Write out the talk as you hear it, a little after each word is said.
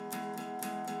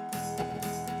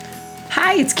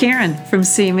Hi, it's Karen from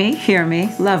See Me, Hear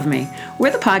Me, Love Me.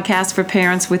 We're the podcast for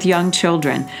parents with young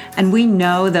children, and we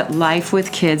know that life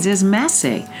with kids is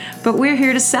messy. But we're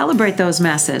here to celebrate those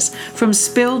messes, from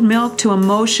spilled milk to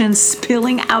emotions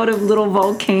spilling out of little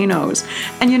volcanoes.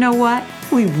 And you know what?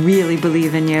 We really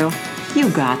believe in you. You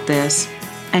got this,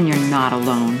 and you're not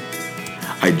alone.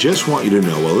 I just want you to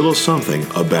know a little something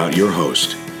about your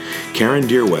host. Karen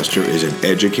Deerwester is an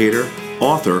educator,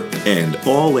 author, and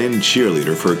all-in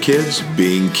cheerleader for kids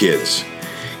being kids.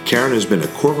 Karen has been a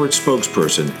corporate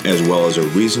spokesperson as well as a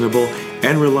reasonable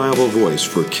and reliable voice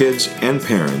for kids and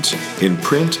parents in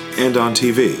print and on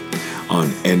TV, on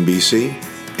NBC,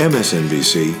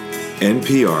 MSNBC,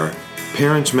 NPR,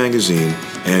 Parents Magazine,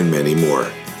 and many more.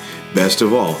 Best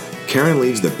of all, Karen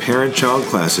leads the parent-child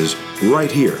classes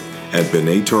right here at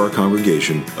B'nai Torah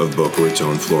Congregation of Boca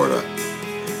Raton, Florida.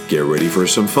 Get ready for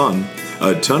some fun,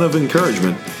 a ton of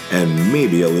encouragement, and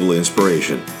maybe a little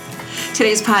inspiration.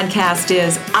 Today's podcast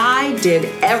is I Did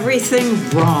Everything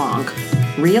Wrong.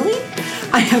 Really?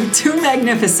 I have two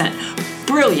magnificent,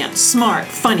 brilliant, smart,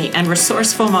 funny, and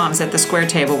resourceful moms at the square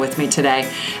table with me today,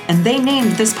 and they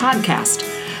named this podcast.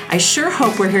 I sure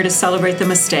hope we're here to celebrate the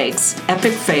mistakes,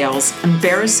 epic fails,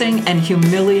 embarrassing and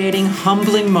humiliating,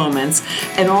 humbling moments,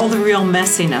 and all the real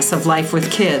messiness of life with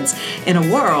kids in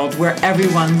a world where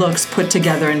everyone looks put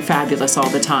together and fabulous all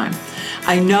the time.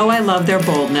 I know I love their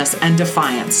boldness and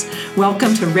defiance.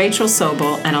 Welcome to Rachel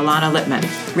Sobel and Alana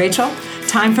Littman. Rachel,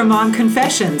 time for Mom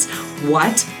Confessions.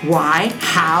 What, why,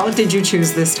 how did you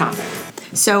choose this topic?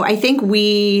 So I think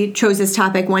we chose this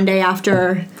topic one day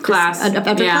after class.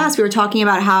 Class, we were talking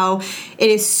about how it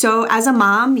is so, as a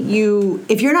mom,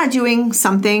 if you're not doing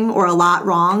something or a lot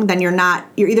wrong, then you're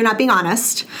either not being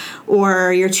honest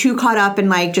or you're too caught up in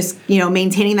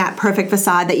maintaining that perfect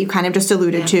facade that you kind of just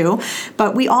alluded to.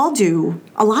 But we all do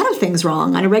a lot of things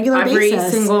wrong on a regular basis. Every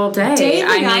single day.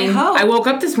 I woke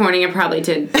up this morning and probably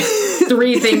did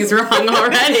 3 things wrong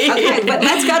already. Okay, but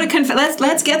let's go to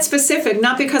let's get specific.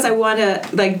 Not because I want to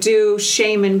do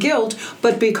shame and guilt,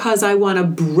 but because I want to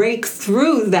break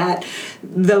through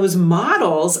those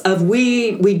models of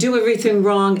we do everything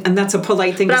wrong, and that's a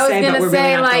polite thing to say, but we're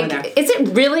really not going there. Is it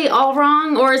really all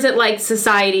wrong, or is it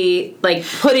society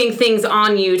putting things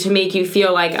on you to make you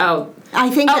feel like, oh, I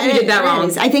think you did that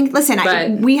wrong. I think,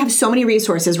 we have so many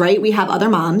resources, right? We have other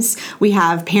moms. We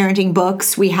have parenting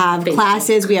books. We have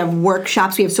classes. We have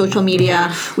workshops. We have social media.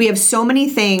 Yeah. We have so many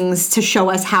things to show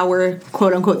us how we're,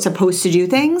 quote unquote, supposed to do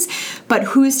things. But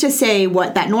who's to say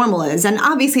what that normal is? And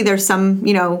obviously there's some,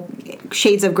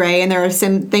 shades of gray, and there are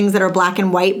some things that are black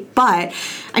and white. But,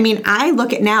 I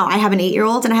look at now, I have an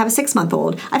 8-year-old and I have a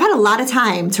 6-month-old. I've had a lot of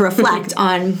time to reflect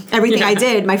on everything I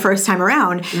did my first time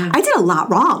around. Yeah. I did a lot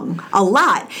wrong. A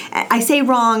lot. I say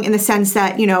wrong in the sense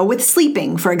that, with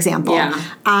sleeping, for example. Yeah.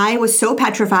 I was so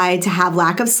petrified to have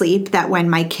lack of sleep that when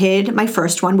my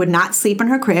first one, would not sleep in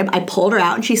her crib, I pulled her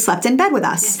out and she slept in bed with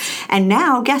us. Yes. And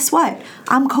now, guess what?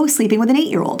 I'm co-sleeping with an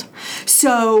 8-year-old.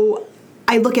 So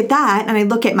I look at that and I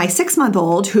look at my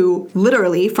 6-month-old who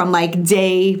literally from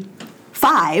day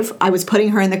 5, I was putting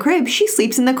her in the crib. She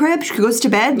sleeps in the crib. She goes to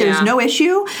bed. There's no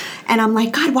issue. And I'm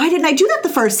like, God, why didn't I do that the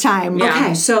first time? Yeah.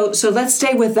 Okay, so let's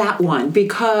stay with that one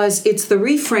because it's the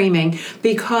reframing,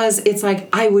 because it's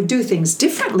I would do things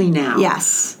differently now.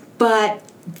 Yes. But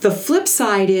the flip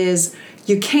side is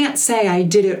you can't say I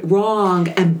did it wrong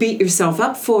and beat yourself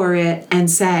up for it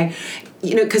and say,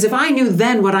 because if I knew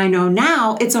then what I know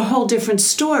now, it's a whole different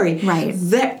story. Right.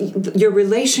 Your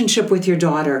relationship with your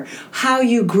daughter, how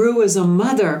you grew as a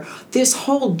mother, this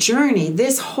whole journey,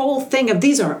 this whole thing of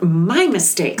these are my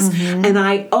mistakes. Mm-hmm. And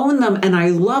I own them and I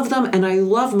love them and I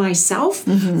love myself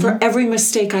for every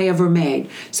mistake I ever made.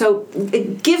 So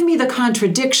give me the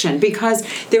contradiction, because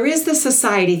there is the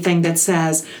society thing that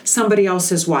says somebody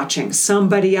else is watching.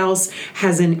 Somebody else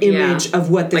has an image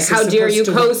of what this is supposed to how dare you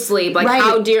co-sleep?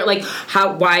 How dare,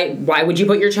 why would you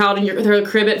put your child in her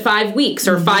crib at 5 weeks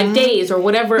or 5 days or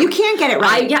whatever? You can't get it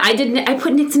right. I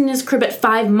put Nixon in his crib at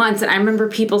 5 months, and I remember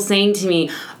people saying to me,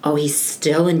 "Oh, he's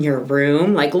still in your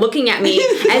room," looking at me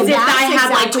as if I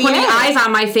had 20 eyes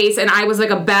on my face, and I was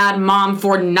a bad mom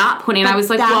for not putting. And I was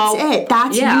like,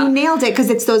 that's it. You nailed it, because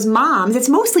it's those moms. It's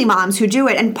mostly moms who do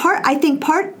it, and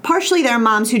partially there are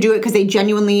moms who do it because they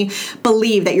genuinely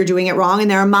believe that you're doing it wrong, and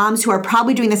there are moms who are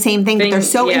probably doing the same thing, but they're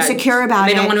so insecure about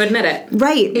it. They don't want to admit it.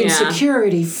 Right.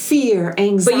 Insecurity, fear,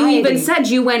 anxiety. But you even said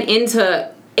you went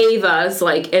into Ava's,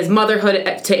 like, as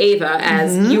motherhood to Ava,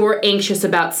 as you were anxious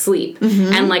about sleep.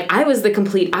 And, like, I was the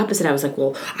complete opposite. I was like,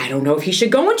 well, I don't know if he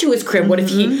should go into his crib. What if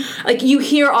he, like, you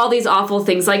hear all these awful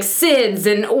things, like SIDS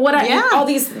and all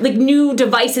these, like, new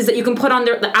devices that you can put on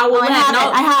the Owlet.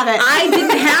 I have it. I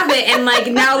didn't have it. And, like,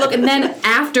 now look, and then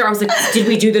after I was like, did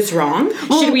we do this wrong?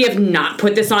 Should we have not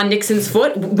put this on Nixon's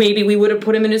foot? Maybe we would have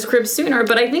put him in his crib sooner.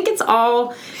 But I think it's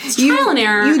all trial and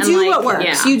error. You do like, what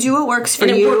works. Yeah. You do what works for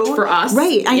and you. It worked for us.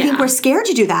 Right. I think we're scared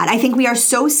to do that. I think we are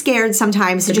so scared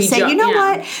sometimes to just say, you know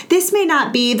what? This may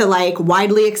not be the, like,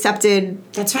 widely accepted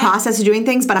process of doing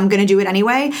things, but I'm going to do it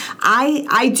anyway.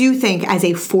 I do think as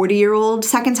a 40-year-old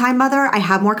second-time mother, I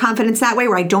have more confidence that way,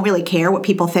 where I don't really care what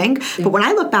people think. Yeah. But when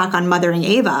I look back on mothering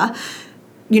Ava,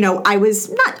 you know, I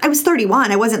was 31.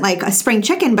 I wasn't like a spring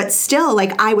chicken, but still,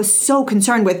 like, I was so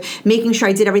concerned with making sure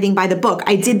I did everything by the book.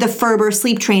 I did the Ferber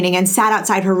sleep training and sat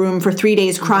outside her room for 3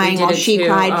 days crying while she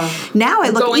cried. Now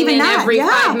I look going even in that every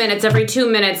 5 minutes, every 2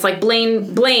 minutes, like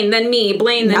Blaine, then me,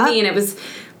 Blaine, then me, and it was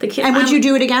the kid. And would you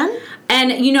do it again?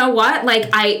 And you know what? Like,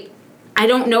 I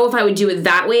don't know if I would do it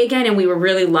that way again, and we were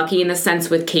really lucky in the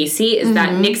sense with Casey, is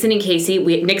that Nixon and Casey,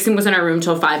 Nixon was in our room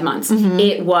till 5 months.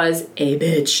 It was a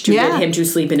bitch to get him to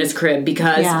sleep in his crib,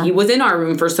 because he was in our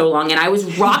room for so long, and I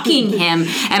was rocking him,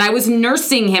 and I was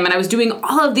nursing him, and I was doing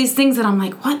all of these things that I'm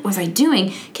like, what was I doing?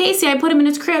 Casey, I put him in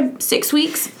his crib 6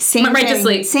 weeks. Same right to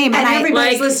sleep. Same. And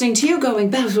everybody's listening to you going,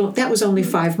 that was only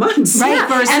 5 months. Right. Yeah.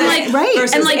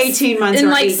 Versus 18 months in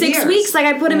or like 8 6 years. weeks, like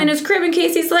I put him in his crib, and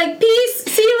Casey's like, peace,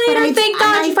 see you later, thank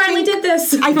God you finally did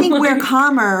this. I think we're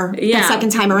calmer the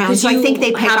second time around, so I think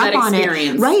they pick up on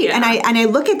it. Right. Yeah. And I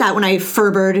look at that when I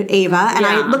Ferbered Ava, and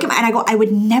I look at and I go, I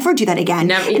would never do that again.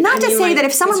 Never, and not to say that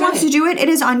if someone wants to do it, it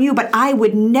is on you, but I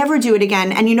would never do it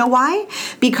again. And you know why?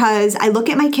 Because I look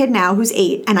at my kid now who's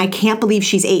 8, and I can't believe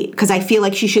she's 8, because I feel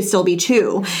like she should still be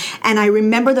 2. And I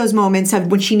remember those moments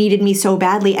of when she needed me so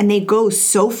badly, and they go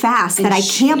so fast that I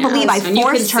can't believe I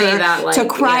forced her to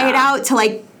cry it out, to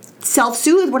like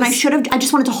self-soothe when I should have. I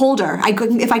just wanted to hold her.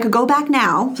 If I could go back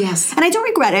now, yes, and I don't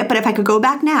regret it, but if I could go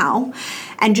back now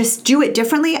and just do it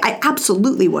differently, I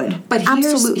absolutely would. But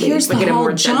here's the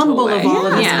whole jumble of all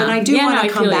of this, and I do want to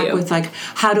come back with, like,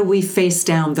 how do we face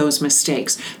down those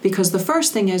mistakes? Because the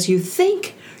first thing is, you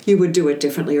think you would do it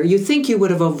differently, or you think you would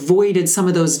have avoided some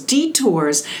of those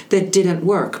detours that didn't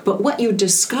work. But what you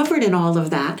discovered in all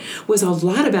of that was a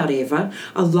lot about Ava,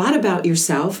 a lot about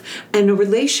yourself, and a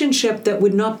relationship that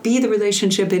would not be the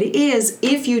relationship it is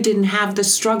if you didn't have the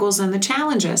struggles and the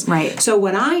challenges. Right. So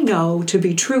what I know to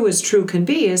be true as true can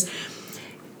be is,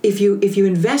 if you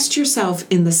invest yourself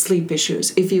in the sleep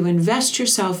issues, if you invest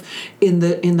yourself in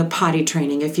the potty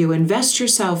training, if you invest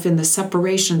yourself in the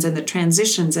separations and the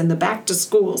transitions and the back to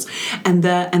schools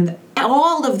and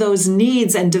all of those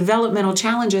needs and developmental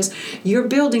challenges, you're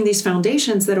building these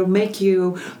foundations that will make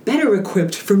you better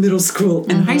equipped for middle school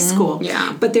and high school.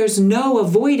 Yeah. But there's no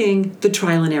avoiding the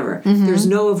trial and error. There's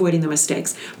no avoiding the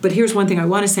mistakes. But here's one thing I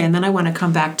want to say, and then I want to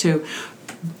come back to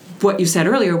what you said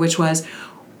earlier, which was,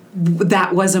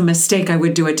 that was a mistake, I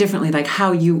would do it differently, like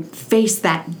how you face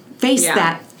that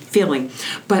feeling.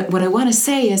 But what I want to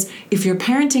say is, if you're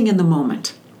parenting in the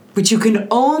moment, which you can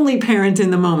only parent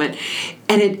in the moment,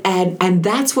 and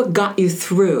that's what got you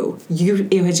through, you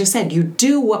as just said, you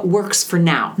do what works for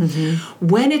now.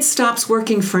 When it stops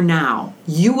working for now,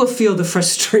 you will feel the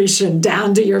frustration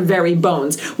down to your very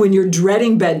bones, when you're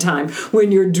dreading bedtime,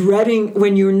 when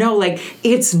you know, like,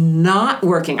 it's not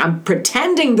working. I'm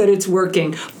pretending that it's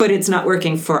working, but it's not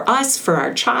working for us, for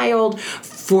our child,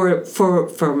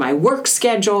 for my work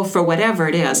schedule, for whatever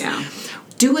it is. Yeah.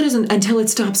 Do it until it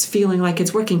stops feeling like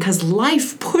it's working, because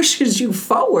life pushes you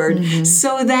forward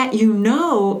so that you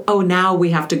know, oh, now we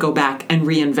have to go back and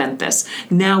reinvent this.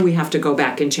 Now we have to go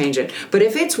back and change it. But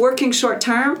if it's working short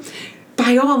term,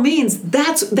 by all means,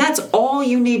 that's all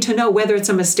you need to know, whether it's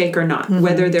a mistake or not,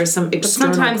 whether there's some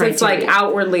external sometimes criteria. It's like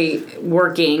outwardly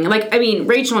working. Like, I mean,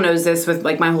 Rachel knows this with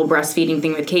like my whole breastfeeding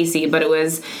thing with Casey, but it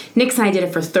was, Nix and I did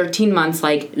it for 13 months,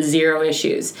 like 0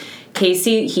 issues.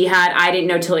 Casey, I didn't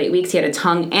know till 8 weeks, he had a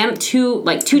tongue and two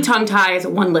tongue ties,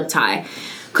 1 lip tie.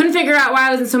 Couldn't figure out why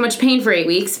I was in so much pain for 8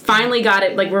 weeks. Finally got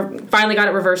it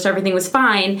reversed. Everything was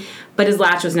fine, but his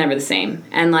latch was never the same.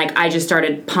 And like, I just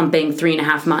started pumping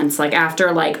 3.5 months. Like,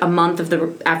 after like a month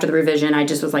after the revision, I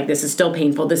just was like, this is still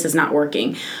painful. This is not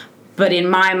working. But in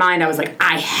my mind, I was like,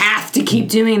 I have to keep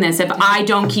doing this. If I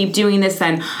don't keep doing this,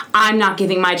 then I'm not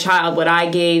giving my child what I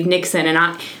gave Nixon.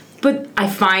 But I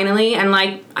finally, and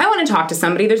like, I want to talk to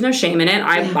somebody. There's no shame in it.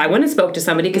 I went and spoke to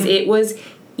somebody, because it was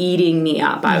eating me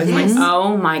up. I was like,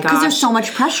 oh my gosh. Because there's so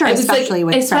much pressure, especially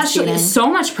with breastfeeding.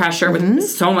 So much pressure with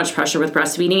so much pressure with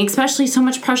breastfeeding, especially so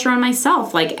much pressure on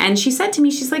myself. Like, and she said to me,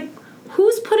 she's like,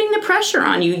 who's putting the pressure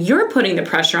on you? You're putting the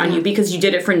pressure on you because you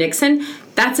did it for Nixon.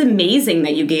 That's amazing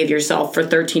that you gave yourself for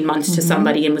 13 months to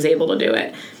somebody and was able to do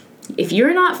it. If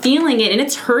you're not feeling it and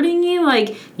it's hurting you,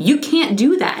 like, you can't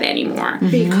do that anymore.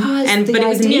 Because but it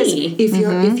was me.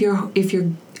 If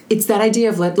you're it's that idea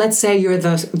of let's say you're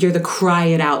the cry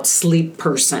it out sleep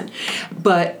person,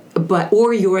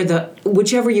 or you're the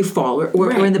whichever you fall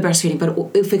or in the breastfeeding.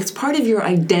 But if it's part of your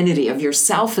identity of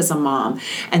yourself as a mom,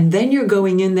 and then you're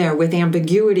going in there with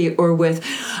ambiguity or with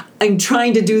I'm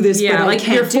trying to do this, but I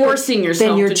can't you're forcing yourself.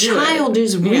 Then your to child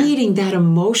is reading that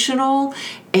emotional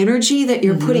energy that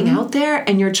you're putting out there,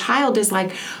 and your child is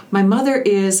like, my mother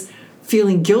is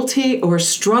feeling guilty or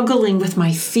struggling with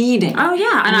my feeding. Oh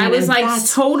yeah, and I was like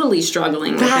totally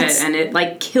struggling with it, and it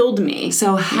like killed me.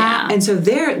 So and so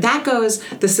there that goes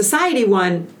the society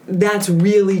one. That's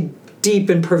really deep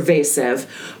and pervasive,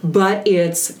 but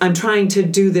it's I'm trying to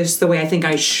do this the way I think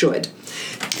I should.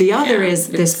 The other is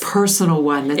this personal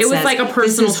one that says, like a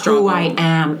personal this is struggle. who I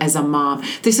am as a mom.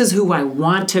 This is who I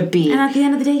want to be. And at the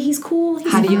end of the day, he's cool.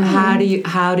 How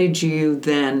did you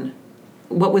then?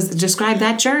 What was describe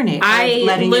that journey?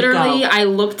 I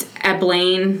looked at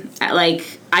Blaine I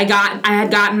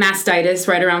had gotten mastitis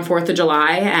right around 4th of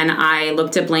July, and I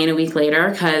looked at Blaine a week later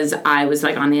because I was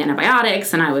like on the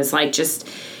antibiotics, and I was like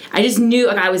I just knew,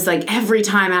 like, I was like, every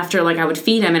time after, like, I would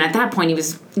feed him, and at that point he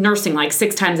was nursing like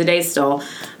 6 times a day still.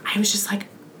 I was just like,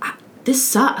 this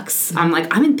sucks. I'm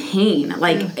like, I'm in pain.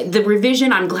 Like, the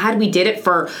revision, I'm glad we did it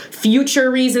for future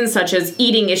reasons, such as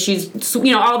eating issues,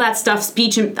 all that stuff,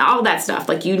 speech, and all that stuff.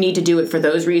 Like, you need to do it for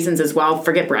those reasons as well.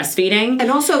 Forget breastfeeding.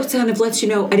 And also, it kind of lets you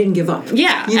know I didn't give up.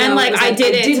 Yeah. And, like, I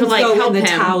did it to, like, help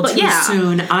him. But too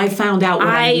soon. I found out what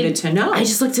I needed to know. I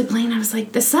just looked at Blaine and I was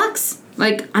like, this sucks.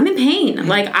 Like, I'm in pain.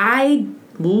 Like, I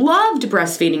loved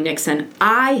breastfeeding Nixon.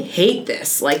 I hate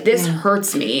this. Like, this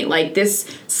hurts me. Like,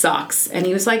 this sucks. And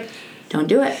he was like, don't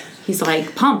do it. He's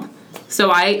like, pump.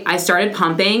 So I started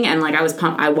pumping, and like I was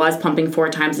pumping 4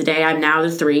 times a day. I'm now to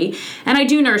 3, and I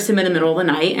do nurse him in the middle of the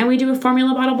night, and we do a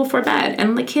formula bottle before bed,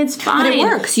 and the kid's fine. But it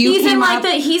works. He's in like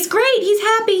that. He's great. He's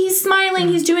happy. He's smiling.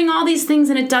 He's doing all these things,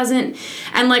 and it doesn't.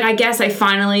 And like I guess I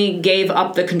finally gave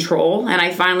up the control, and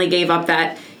I finally gave up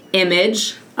that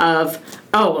image of,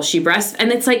 oh, well, she breasts, and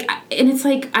it's like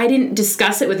I didn't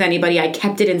discuss it with anybody. I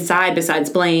kept it inside besides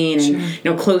Blaine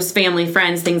and close family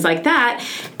friends, things like that.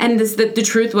 And the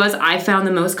truth was, I found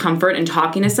the most comfort in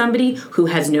talking to somebody who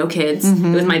has no kids.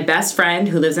 It was my best friend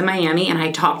who lives in Miami, and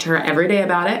I talked to her every day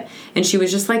about it, and she was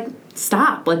just like,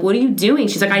 stop, like, what are you doing?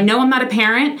 She's like, I know I'm not a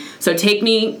parent, so take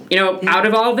me out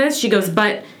of all this. She goes,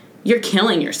 but you're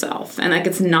killing yourself, and like,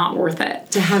 it's not worth it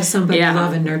to have somebody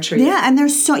love and nurture you. Yeah, and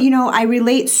there's so I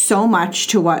relate so much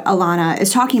to what Alana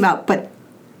is talking about, but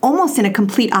almost in a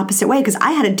complete opposite way, because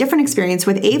I had a different experience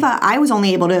with Ava. I was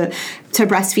only able to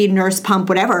breastfeed, nurse, pump,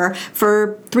 whatever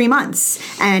for 3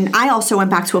 months, and I also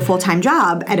went back to a full-time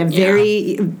job at a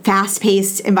very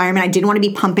fast-paced environment. I didn't want to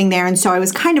be pumping there, and so I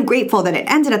was kind of grateful that it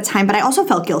ended at the time, but I also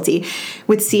felt guilty.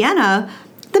 With Sienna,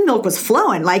 the milk was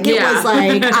flowing. Like, it was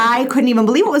like, I couldn't even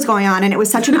believe what was going on, and it was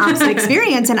such an opposite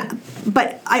experience.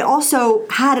 But I also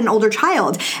had an older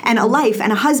child and a life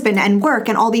and a husband and work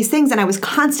and all these things, and I was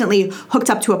constantly hooked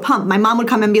up to a pump. My mom would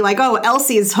come and be like, oh,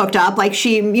 Elsie's hooked up. Like,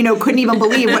 she, couldn't even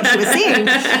believe what she was seeing.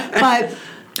 But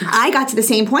I got to the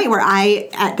same point where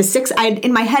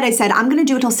in my head I said, I'm going to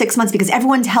do it till 6 months because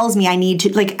everyone tells me I need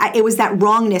to, like, it was that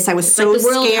wrongness. I was it's so like the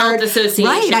World scared. Health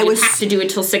Association, right, I have to do it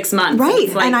till 6 months. Right,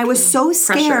 and I was so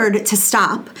scared to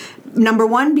stop. Number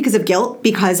one, because of guilt,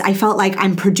 because I felt like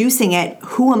I'm producing it.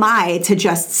 Who am I to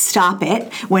just stop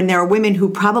it when there are women who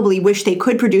probably wish they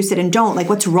could produce it and don't? Like,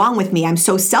 what's wrong with me? I'm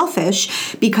so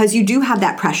selfish, because you do have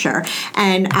that pressure.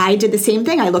 And I did the same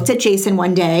thing. I looked at Jason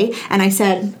one day and I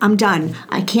said, I'm done.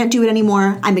 I can't do it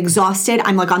anymore. I'm exhausted.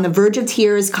 I'm like on the verge of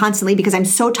tears constantly because I'm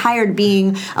so tired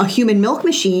being a human milk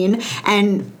machine,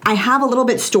 and I have a little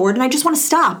bit stored and I just want to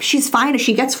stop. She's fine if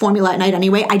she gets formula at night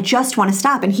anyway. I just want to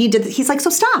stop. And he's like, so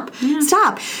stop.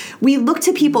 Stop. We look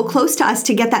to people close to us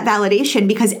to get that validation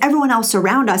because everyone else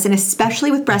around us, and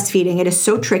especially with breastfeeding, it is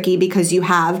so tricky because you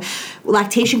have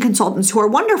lactation consultants who are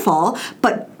wonderful,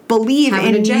 but believe Have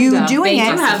an in agenda. you doing They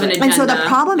it. do have an And so the agenda.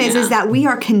 problem is that we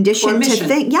are conditioned to mission.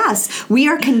 think, we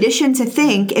are conditioned to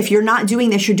think if you're not doing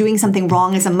this, you're doing something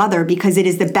wrong as a mother because it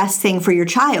is the best thing for your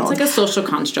child. It's like a social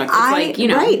construct. It's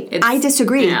it's, I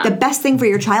disagree. yeah. The best thing for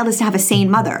your child is to have a sane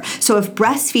mother. So if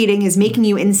breastfeeding is making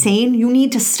you insane, you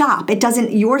need to stop.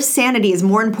 Your sanity is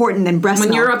more important than breast when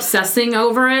milk. you're obsessing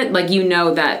over it, like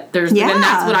that there's, Yeah. and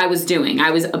that's what I was doing.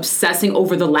 I was obsessing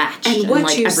over the latch And what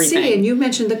like you everything. see, and you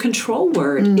mentioned the control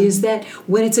word, is that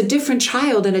when it's a different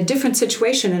child in a different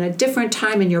situation in a different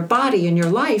time in your body, in your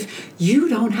life, you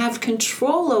don't have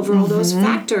control over all those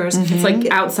factors. It's like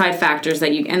outside factors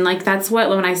that you, and like that's what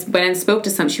when I spoke to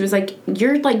some, she was like,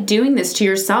 "You're like doing this to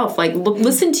yourself. Like, look,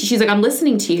 listen to." She's like, "I'm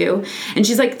listening to you," and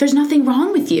she's like, "There's nothing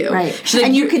wrong with you." Right. She's like,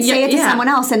 And you could say it to someone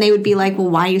else and they would be like, well,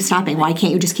 why are you stopping? Why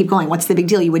can't you just keep going? What's the big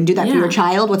deal? You wouldn't do that for Yeah. your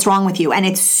child? What's wrong with you? And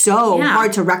it's so Yeah.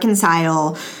 hard to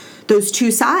reconcile those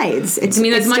two sides. It's, I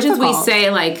mean, as it's much difficult. as we say,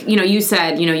 like, you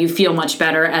said, you feel much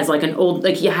better as like an old,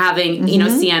 like you having,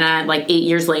 Sienna like 8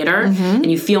 years later,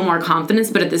 and you feel more confidence,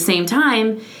 but at the same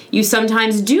time, you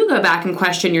sometimes do go back and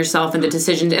question yourself and the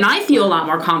decisions. And I feel a lot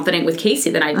more confident with Casey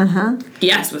than I,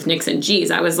 with Nixon. Geez,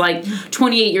 I was like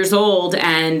 28 years old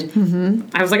and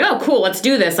I was like, oh, cool, let's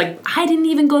do this. Like, I didn't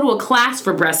even go to a class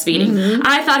for breastfeeding.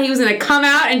 I thought he was going to come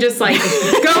out and just like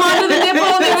go onto the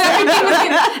nipple and everything was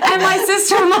good. And my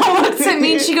sister-in-law looks at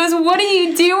me and she goes, what are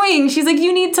you doing? She's like,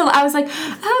 you need to, I was like,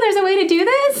 oh, there's a way to do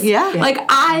this? Yeah. Like,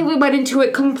 I went into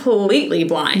it completely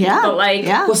blind. Yeah. But like,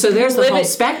 Yeah. Well, so there's the live whole it-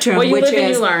 spectrum, well, you which live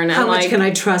and is you learn, how and, much like- can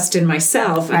I trust in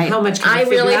myself, and Right. how much can I I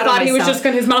figure really out thought on he was myself? just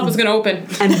going to, his mouth was going to open.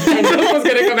 and It was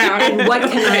going to come out. and what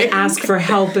can I ask for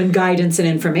help and guidance and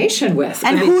information with?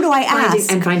 And who do I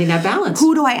ask? Finding that balance.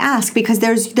 Who do I ask? Because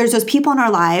there's those people in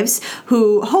our lives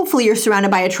who hopefully you're surrounded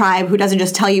by a tribe who doesn't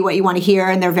just tell you what you want to hear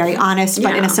and they're very honest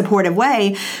but in Yeah. a supportive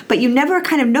way. But you never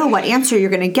kind of know what answer you're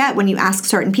going to get when you ask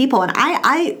certain people. And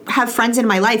I have friends in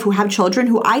my life who have children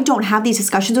who I don't have these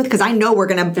discussions with because I know we're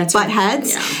going to butt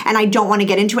heads and I don't want to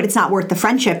get into it. It's not worth the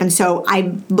friendship. And so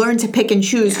I learned to pick and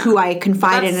choose who I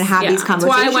confide in and have these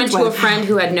conversations That's why I went to a with. friend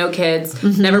who had no kids,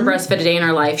 never breastfed a day in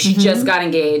her life. She just got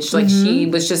engaged. Like she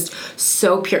was just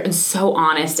so pure and so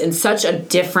honest and such a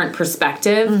different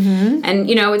perspective. And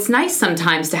it's nice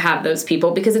sometimes to have those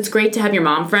people because it's great to have your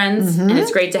mom friends and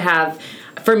it's great to have.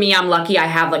 For me, I'm lucky I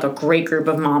have like a great group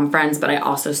of mom friends, but I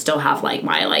also still have like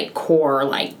my like core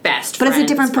like best But friends. it's a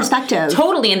different perspective.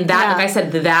 Totally. And that, Yeah. like I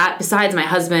said, that besides my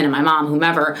husband and my mom,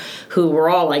 whomever, who were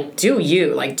all like, do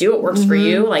you, like do what works for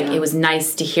you. Like it was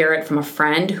nice to hear it from a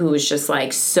friend who was just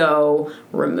like so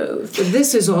removed.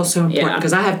 This is also important Yeah.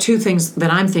 because I have two things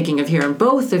that I'm thinking of here, and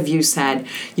both of you said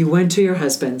you went to your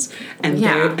husbands and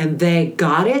they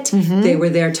got it. They were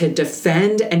there to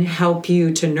defend and help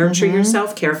you to nurture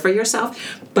yourself, care for yourself.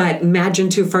 But imagine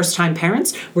two first-time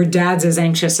parents where dad's as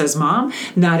anxious as mom.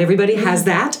 Not everybody has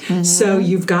that, so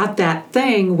you've got that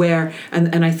thing where,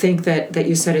 and I think that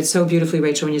you said it so beautifully,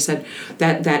 Rachel, when you said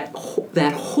that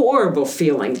horrible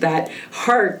feeling, that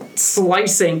heart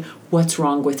slicing. What's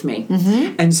wrong with me?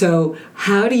 And so,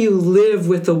 how do you live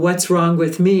with the "what's wrong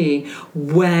with me"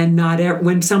 when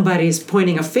when somebody's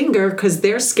pointing a finger because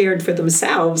they're scared for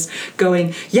themselves,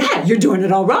 going, "Yeah, you're doing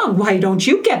it all wrong. Why don't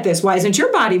you get this? Why isn't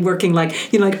your body working like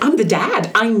like I'm the dad?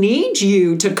 I need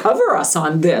you to cover us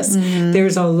on this."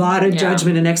 There's a lot of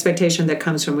judgment and expectation that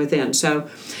comes from within. So,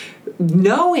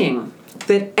 knowing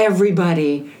that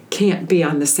everybody can't be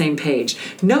on the same page,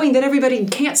 knowing that everybody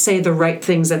can't say the right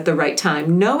things at the right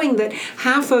time, knowing that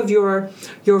half of your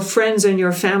friends and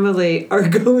your family are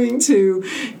going to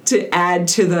add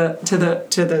to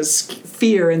the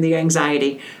fear and the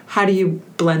anxiety. How do you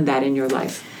blend that in your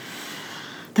life?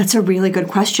 That's a really good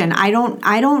question.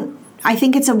 I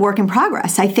think it's a work in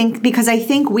progress. I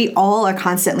think we all are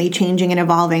constantly changing and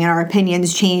evolving, and our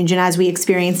opinions change. And as we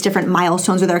experience different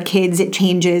milestones with our kids, it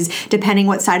changes. Depending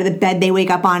what side of the bed they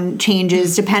wake up on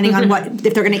changes. Depending on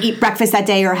if they're going to eat breakfast that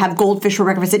day or have goldfish for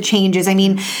breakfast, it changes. I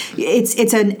mean,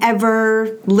 it's an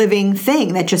ever living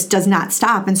thing that just does not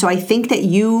stop. And so I think that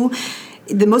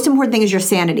the most important thing is your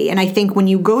sanity. And I think when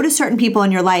you go to certain people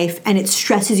in your life and it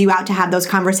stresses you out to have those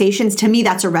conversations, to me,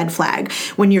 that's a red flag.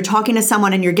 When you're talking to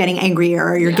someone and you're getting angrier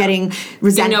or you're getting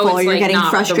resentful or you're getting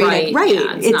frustrated. Right.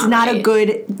 Yeah, it's not a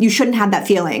good, you shouldn't have that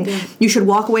feeling. Yeah. You should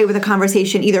walk away with a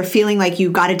conversation either feeling like you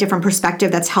got a different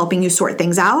perspective that's helping you sort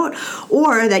things out,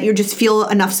 or that you just feel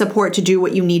enough support to do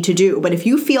what you need to do. But if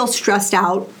you feel stressed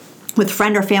out with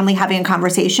friend or family having a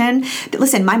conversation,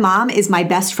 listen, my mom is my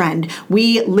best friend.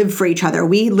 We live for each other.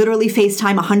 We literally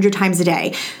FaceTime 100 times a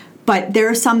day. But there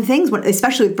are some things,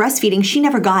 especially with breastfeeding, she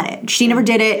never got it. She never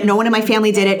did it. No one in my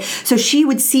family did it. So she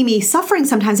would see me suffering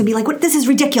sometimes and be like, "What? This is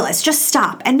ridiculous. Just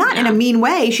stop." And not in a mean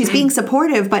way. She's being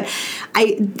supportive, but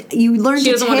you learn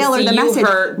to tailor the message.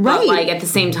 Hurt, right. But like at the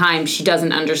same time, she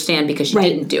doesn't understand because she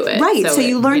didn't do it. Right. So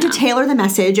you learn to tailor the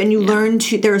message, and you learn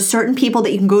to. There are certain people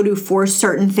that you can go to for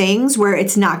certain things where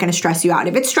it's not going to stress you out.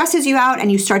 If it stresses you out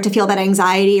and you start to feel that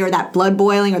anxiety or that blood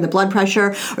boiling or the blood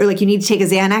pressure, or like you need to take a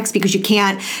Xanax because you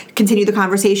can't continue the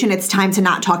conversation, it's time to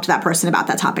not talk to that person about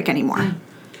that topic anymore.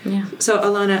 Yeah. So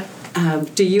Alana,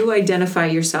 do you identify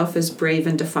yourself as brave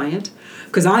and defiant?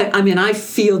 Because I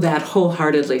feel that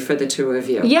wholeheartedly for the two of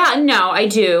you. Yeah, no, I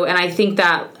do, and I think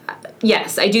that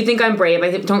yes, I do think I'm brave.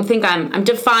 I don't think I'm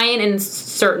defiant in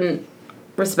certain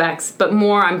respects, but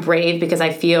more I'm brave because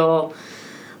I feel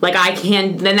like I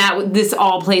can. Then this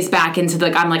all plays back into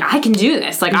like I'm like I can do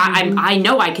this. Like I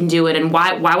know I can do it, and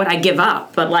why would I give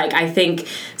up? But like I think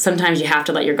sometimes you have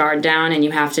to let your guard down and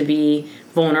you have to be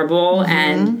vulnerable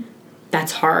and.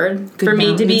 That's hard for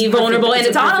me to be vulnerable, and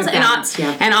it's honest,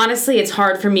 and honestly, it's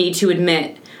hard for me to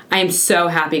admit I am so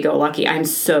happy-go-lucky. I'm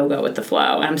so go with the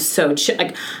flow. I'm so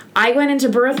like I went into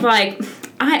birth like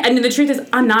I mean the truth is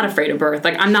I'm not afraid of birth.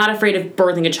 Like I'm not afraid of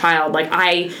birthing a child. Like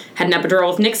I had an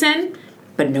epidural with Nixon,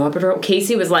 but no epidural.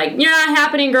 Casey was like, "You're not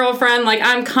happening, girlfriend. Like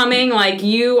I'm coming. Like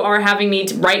you are having me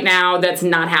right now. That's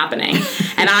not happening."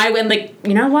 And I went like,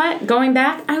 you know what? Going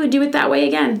back, I would do it that way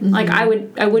again. Mm-hmm. Like I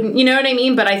wouldn't. You know what I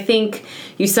mean? But I think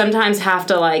you sometimes have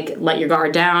to like let your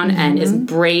guard down, and as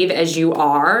brave as you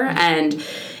are, and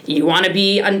you want to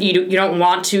be, you don't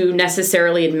want to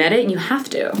necessarily admit it, and you have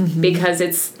to because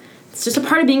it's just a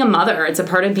part of being a mother. It's a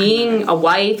part of being a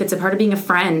wife. It's a part of being a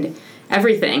friend.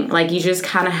 Everything. Like you just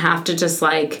kind of have to just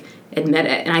like admit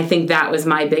it. And I think that was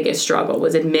my biggest struggle,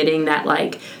 was admitting that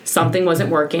like something wasn't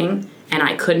working and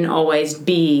I couldn't always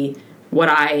be what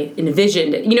I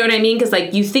envisioned. You know what I mean? Because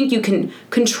like you think you can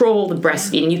control the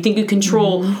breastfeeding, you think you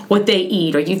control what they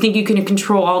eat, or you think you can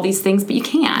control all these things, but you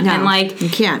can't. No, and like you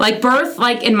can't. Like birth,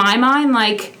 like in my mind,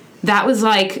 like that was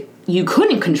like you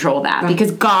couldn't control that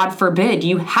because God forbid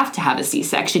you have to have a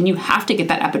C-section, you have to get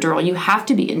that epidural, you have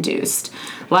to be induced.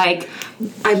 Like,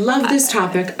 I love this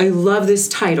topic. I love this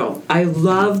title. I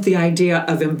love the idea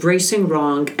of embracing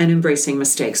wrong and embracing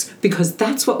mistakes, because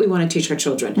that's what we want to teach our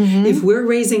children. If we're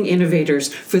raising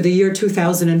innovators for the year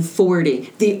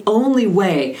 2040, the only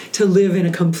way to live in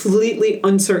a completely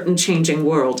uncertain, changing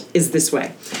world is this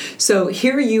way. So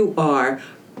here you are,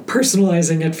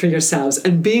 personalizing it for yourselves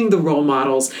and being the role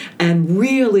models and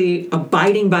really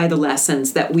abiding by the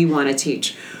lessons that we want to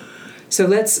teach. So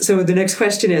the next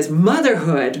question is,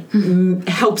 motherhood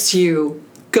helps you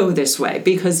go this way,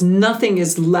 because nothing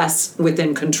is less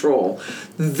within control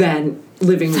than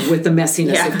living with the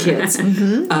messiness of kids.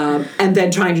 And then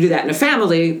trying to do that in a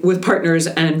family with partners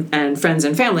and friends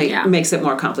and family makes it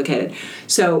more complicated.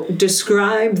 So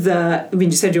describe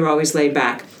you said you were always laid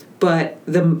back, but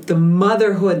the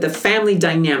motherhood, the family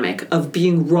dynamic of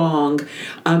being wrong,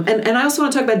 and I also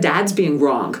want to talk about dads being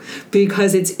wrong,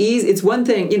 because it's easy. It's one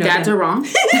thing, dads are wrong.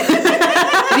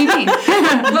 What do you mean?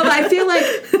 Well, I feel like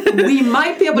we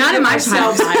might be able to give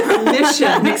ourselves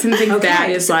permission. Nixon thinks dad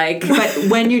is like. But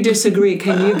when you disagree,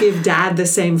 can you give dad the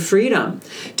same freedom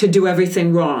to do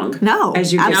everything wrong? No,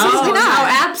 as you absolutely not.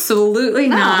 No, absolutely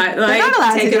not. They're not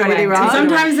allowed to do anything wrong.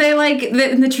 Sometimes they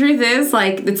the truth is,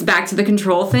 like, it's back to the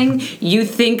control thing. You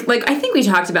think, like, I think we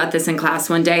talked about this in class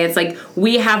one day. It's like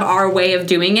we have our way of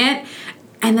doing it.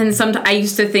 And then sometimes I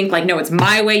used to think, like, no, it's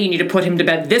my way. You need to put him to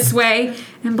bed this way.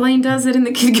 And Blaine does it, and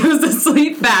the kid goes to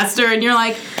sleep faster. And you're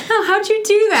like, oh, how'd you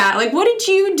do that? Like, what did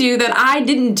you do that I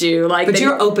didn't do? Like, but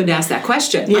you're open to ask that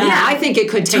question. Yeah, I think it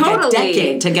could take a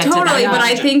decade to get to that question. But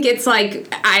I think it's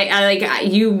like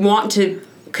you want to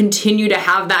continue to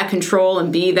have that control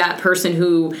and be that person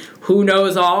who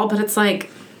knows all. But it's like,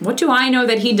 what do I know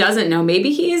that he doesn't know?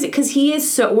 Maybe he is, because he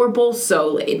is so. We're both so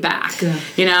laid back,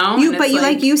 you know.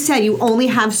 Like you said, you only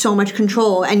have so much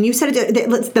control, and you said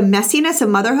the messiness of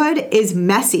motherhood is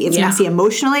messy. It's messy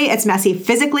emotionally. It's messy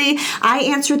physically. I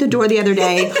answered the door the other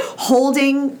day,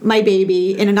 holding my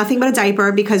baby in nothing but a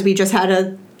diaper, because we just had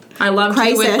a. I love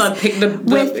crisis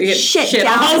with shit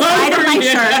down the side of my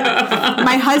shirt.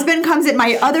 My husband comes in.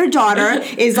 My other daughter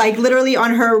is like literally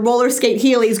on her roller skate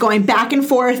heelys, going back and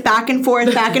forth, back and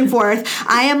forth, back and forth.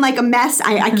 I am like a mess.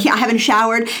 I can't. I haven't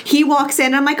showered. He walks in.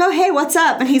 And I'm like, oh hey, what's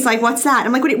up? And he's like, what's that?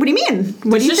 I'm like, what do you mean?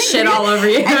 What do you think? Shit all over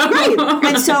you. And, right.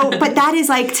 And so, but that is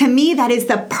like, to me, that is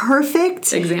the perfect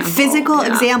physical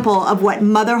example of what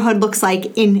motherhood looks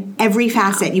like in every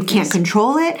facet. You can't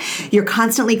control it. You're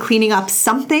constantly cleaning up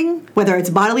something. anything, whether it's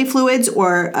bodily fluids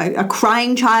or a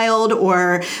crying child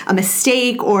or a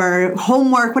mistake or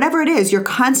homework, whatever it is, you're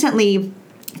constantly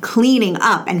cleaning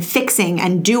up and fixing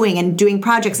and doing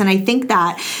projects. And I think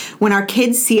that when our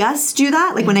kids see us do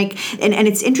that, like and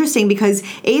it's interesting because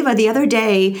Ava the other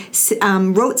day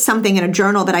wrote something in a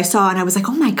journal that I saw, and I was like,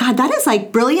 oh my God, that is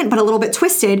like brilliant, but a little bit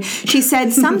twisted. She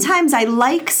said, sometimes I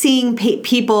like seeing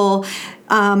people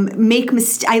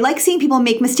I like seeing people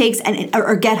make mistakes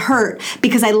or get hurt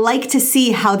because I like to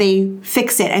see how they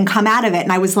fix it and come out of it.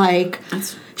 And I was like,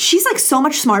 she's like so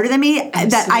much smarter than me. Absolutely.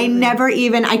 That I never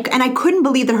even, I couldn't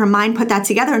believe that her mind put that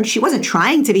together. And she wasn't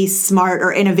trying to be smart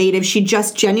or innovative. She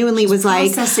just genuinely was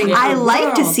like, I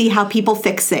like to see how people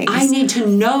fix things. I need to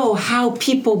know how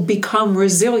people become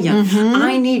resilient.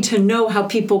 I need to know how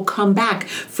people come back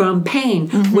from pain,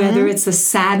 whether it's the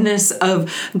sadness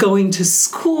of going to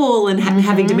school and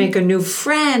having to make a new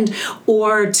friend,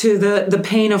 or to the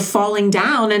pain of falling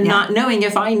down and not knowing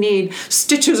if I need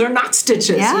stitches or not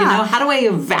stitches. You know, how do I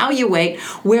evaluate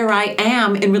where I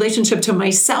am in relationship to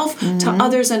myself, to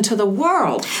others, and to the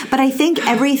world? But I think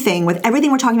everything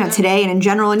we're talking about today and in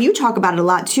general, and you talk about it a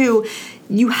lot too,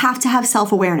 you have to have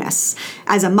self-awareness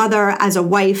as a mother, as a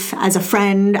wife, as a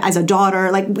friend, as a daughter.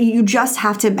 Like, you just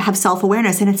have to have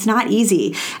self-awareness, and it's not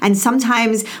easy. And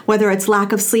sometimes, whether it's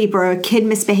lack of sleep or a kid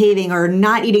misbehaving or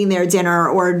not eating their dinner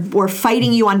or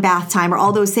fighting you on bath time or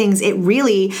all those things, it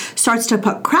really starts to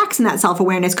put cracks in that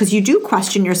self-awareness, because you do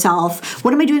question yourself,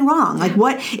 what am I doing wrong? Like,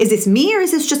 what is this, me, or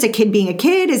is this just a kid being a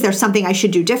kid? Is there something I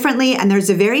should do differently? And there's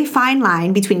a very fine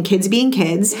line between kids being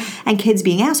kids and kids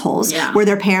being assholes, where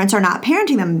their parents are not parenting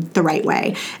them the right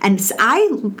way. And I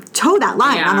toe that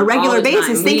line on a regular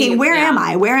basis, thinking, where am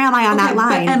I? Where am I on that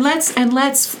line? And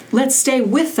let's stay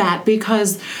with that,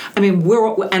 because I mean,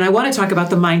 I want to talk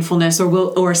about the mindfulness,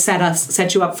 or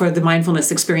set you up for the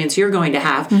mindfulness experience you're going to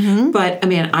have. But I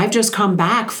mean, I've just come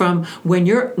back from when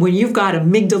you've got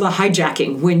amygdala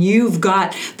hijacking, when you've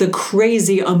got the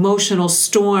crazy emotional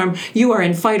storm, you are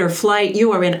in fight or flight,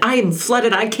 I am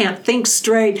flooded, I can't think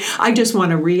straight, I just want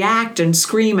to react and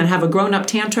scream and have a grown-up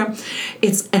tantrum.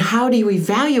 It's how do you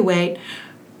evaluate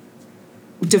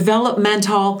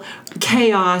developmental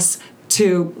chaos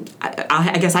to,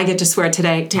 I guess I get to swear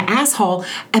today, to asshole,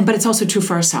 but it's also true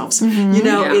for ourselves.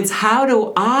 It's how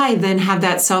do I then have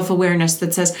that self-awareness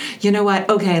that says, you know what,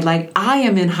 okay, like, I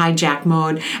am in hijack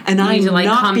mode, and I'm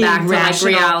not being rational,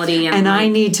 reality, and I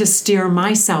need to steer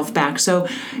myself back. So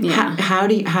how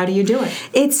do you do it?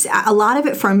 It's a lot of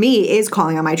it for me is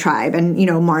calling on my tribe, and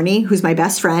Marnie, who's my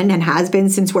best friend and has been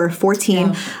since we're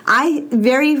 14. I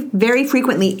very, very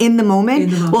frequently in the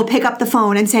moment will pick up the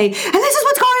phone and say, and this is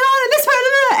what's going on, and this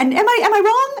and am I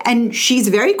wrong? And she's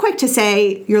very quick to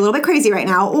say, you're a little bit crazy right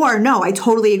now, or no, I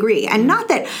totally agree. And not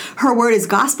that her word is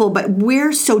gospel, but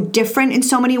we're so different in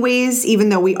so many ways, even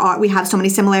though we have so many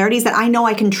similarities, that I know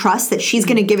I can trust that she's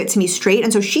going to give it to me straight.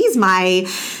 And so she's my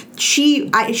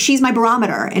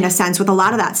barometer in a sense with a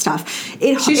lot of that stuff.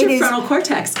 She's your frontal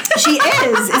cortex. She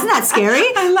is. Isn't that scary?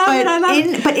 I love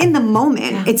it. But in the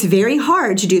moment, it's very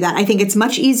hard to do that. I think it's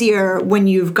much easier when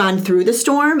you've gone through the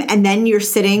storm and then you're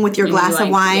sitting with your glass of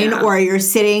wine, or you're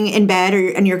sitting in bed,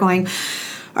 and you're going, all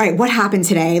right, what happened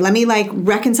today? Let me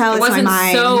reconcile it to my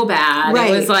mind. It wasn't so bad.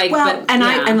 Right. It was like,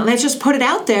 and let's just put it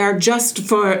out there just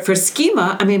for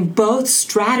schema. I mean, both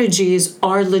strategies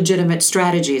are legitimate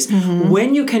strategies.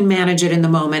 When you can manage it in the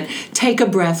moment, take a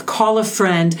breath, call a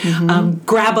friend,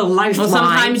 grab a lifeline. Well,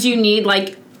 sometimes you need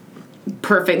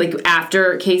perfect.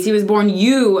 After Casey was born,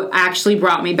 you actually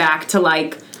brought me back to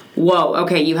whoa,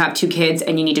 okay, you have 2 kids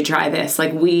and you need to try this.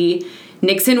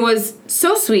 Nixon was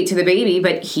so sweet to the baby,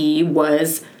 but he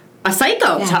was a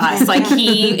psycho to us.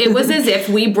 It was as if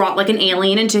we brought an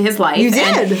alien into his life. You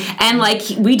did. And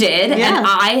we did. Yeah.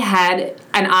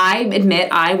 And I admit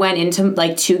I went into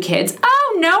 2 kids.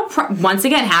 Oh, no. Once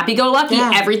again, happy-go-lucky.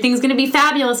 Yeah. Everything's going to be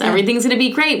fabulous. Yeah. Everything's going to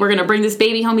be great. We're going to bring this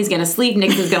baby home. He's going to sleep.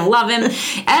 Nixon's going to love him.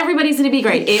 Everybody's going to be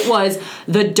great. It was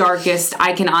the darkest,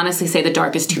 I can honestly say, the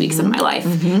darkest 2 weeks of my life.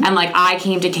 And I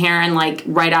came to Karen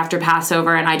right after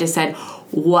Passover, and I just said,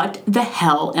 what the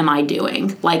hell am I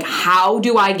doing? How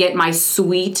do I get my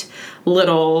sweet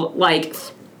little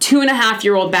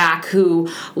 2.5-year-old back who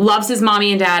loves his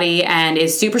mommy and daddy and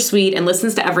is super sweet and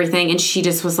listens to everything? And she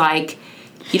just was like,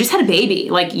 you just had a baby.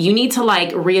 You need to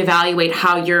reevaluate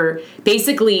how you're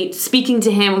basically speaking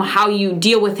to him, how you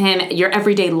deal with him, your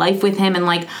everyday life with him. And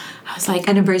I was like,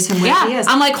 and embrace him where he is.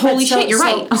 I'm holy shit, you're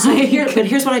right. But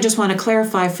here's what I just want to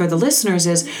clarify for the listeners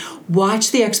is,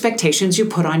 watch the expectations you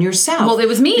put on yourself. Well, it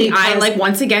was me. I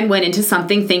once again went into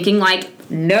something thinking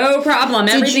no problem.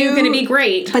 Everything's going to be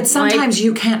great. But sometimes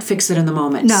you can't fix it in the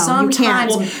moment. No,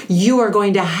 sometimes you can't. you are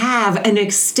going to have an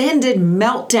extended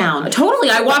meltdown. Totally.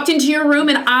 I walked into your room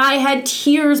and I had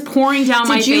tears pouring down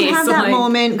my face. Did you have that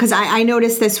moment? Because I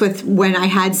noticed this with when I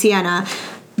had Sienna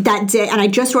that day, and I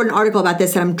just wrote an article about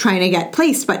this that I'm trying to get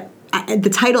placed, but the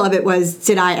title of it was,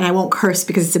 and I won't curse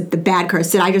because it's the bad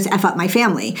curse, did I just F up my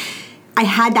family? I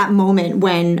had that moment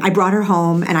when I brought her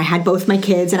home and I had both my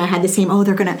kids and I had the same,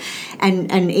 they're gonna,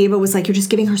 and Ava was like, you're just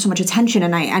giving her so much attention,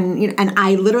 and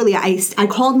I literally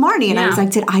called Marnie and I was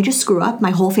like, did I just screw up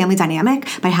my whole family dynamic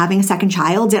by having a second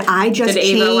child? Did I just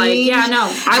change Ava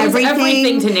I was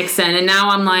everything to Nixon, and now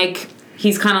I'm like,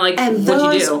 he's kind of like, and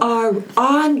what'd you do? those are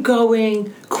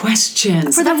ongoing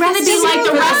questions. For the rest of Be like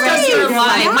the rest of your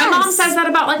life. Yes. My mom says that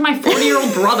about like my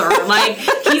 40-year-old brother. Like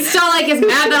he's still like is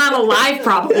mad that I'm alive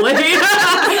probably. Like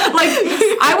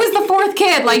I was the fourth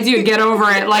kid. Like dude, get over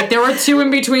it. Like there were two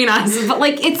in between us. But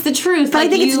like it's the truth. But like, I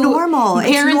think it's normal.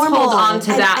 Parents hold on to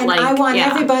that. And like I want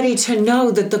everybody to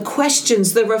know that the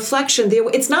questions, the reflection,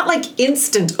 it's not like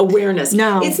instant awareness.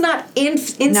 No. It's not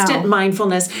instant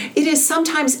mindfulness. It is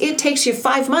sometimes it takes you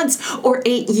 5 months or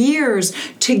 8 years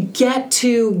to get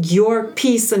to your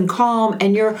peace and calm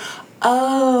and your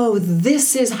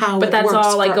this is how but it that's works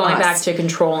all like for going us. back to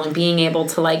control and being able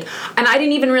to like, and I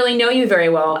didn't even really know you very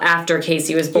well after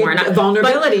Casey was born.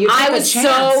 Vulnerability. I was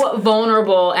so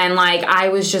vulnerable and like I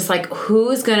was just like,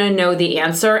 who's gonna know the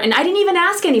answer? And I didn't even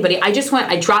ask anybody. I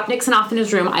dropped Nixon off in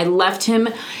his room. I left him.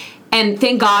 And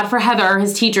thank God for Heather,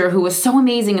 his teacher, who was so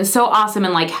amazing and so awesome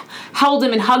and like held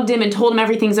him and hugged him and told him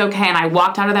everything's okay. And I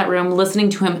walked out of that room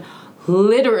listening to him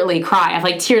literally cry. I have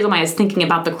like tears in my eyes thinking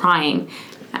about the crying.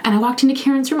 And I walked into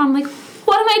Karen's room. I'm like,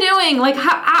 what am I doing? Like,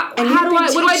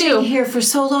 what do I do? Here for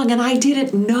so long, and I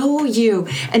didn't know you.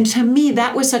 And to me,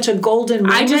 that was such a golden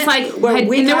moment. I just like,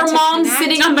 and there were moms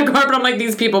sitting on the carpet. I'm like,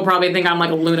 these people probably think I'm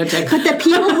like a lunatic. But the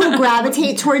people who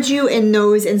gravitate towards you in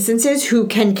those instances, who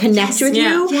can connect with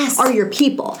you, are your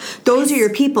people. Those are your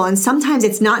people. And sometimes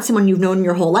it's not someone you've known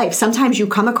your whole life. Sometimes you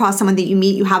come across someone that you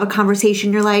meet, you have a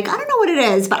conversation, you're like, I don't know what it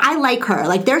is, but I like her.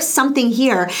 Like, there's something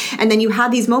here. And then you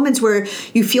have these moments where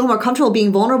you feel more comfortable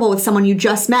being vulnerable with someone you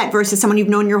just met versus someone you've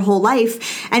known your whole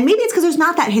life. And maybe it's because there's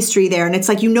not that history there, and it's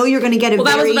like, you're going to get that was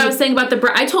what I was saying about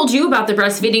I told you about the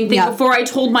breastfeeding thing before I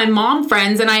told my mom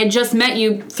friends, and I had just met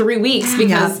you 3 weeks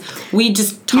because we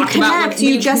just talked about what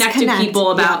we connect to people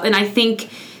about, and I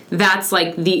think that's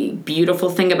like the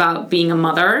beautiful thing about being a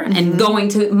mother and going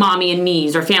to mommy and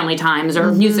me's or family times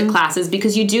or music classes,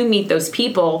 because you do meet those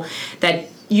people that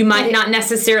you might not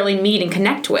necessarily meet and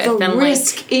connect with. The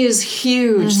risk is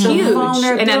huge. The huge.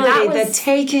 vulnerability, the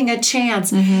taking a chance.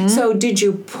 So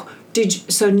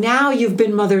so now you've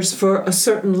been mothers for a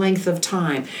certain length of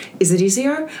time. Is it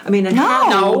easier? I mean, no.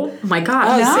 Oh my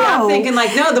God. No. See, I'm thinking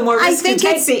like, no, the more risk you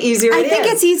take, the easier it is. I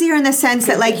think it's easier in the sense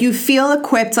that like you feel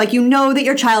equipped, like you know that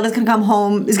your child is going to come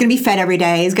home, is going to be fed every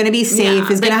day, is going to be safe,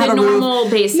 is going to have a roof. Normal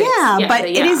basics. But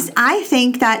it is, I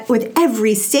think that with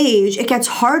every stage, it gets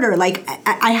harder. Like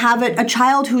I have a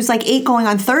child who's like 8 going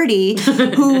on 30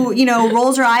 who,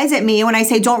 rolls her eyes at me when I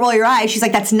say, don't roll your eyes. She's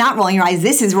like, that's not rolling your eyes.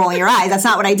 This is rolling your eyes. That's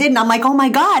not what I did. And I'm like, oh my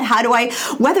God, how do I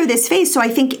weather this phase? So I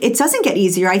think it doesn't get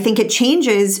easier. I think it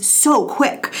changes so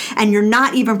quick, and you're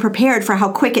not even prepared for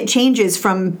how quick it changes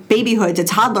from babyhood to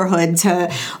toddlerhood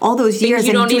to all those years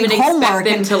and doing homework. You don't even expect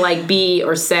them to like be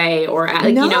or say or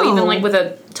even like with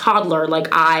a toddler, like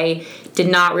I did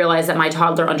not realize that my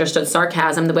toddler understood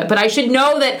sarcasm but I should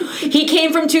know that he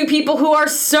came from 2 people who are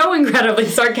so incredibly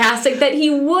sarcastic that he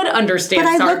would understand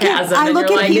sarcasm. I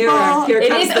look at people. Here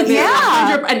comes the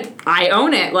mirror. And I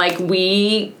own it. Like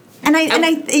you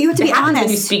have to be honest.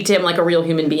 When you speak to him like a real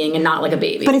human being and not like a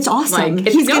baby. But it's awesome. Like,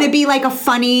 he's going to be like a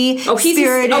funny,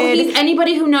 spirited.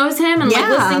 Anybody who knows him and like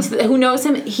listening to who knows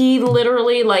him, he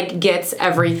literally like gets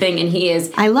everything, and he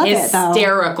is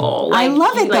hysterical. I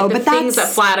love it though. But things that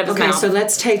fly out of his mouth. So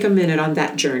let's take a minute on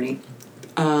that journey,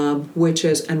 which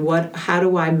is how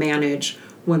do I manage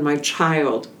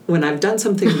when I've done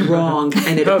something wrong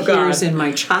and it appears in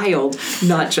my child,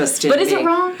 not just in me. But is it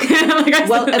wrong?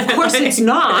 Well, of course it's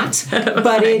not,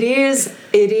 but it is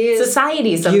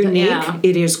society's unique. Yeah.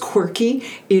 It is quirky.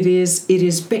 It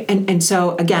is big. And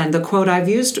so again, the quote I've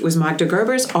used was Magda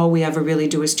Gerber's, all we ever really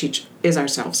do is teach is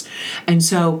ourselves. And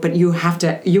so, but you have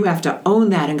to own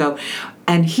that and go,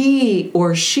 and he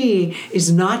or she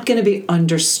is not going to be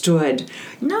understood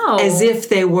as if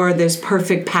they were this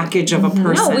perfect package of a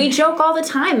person. No, we joke all the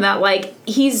time that like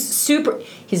he's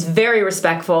very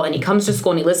respectful, and he comes to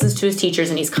school and he listens to his teachers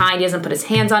and he's kind, he doesn't put his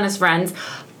hands on his friends,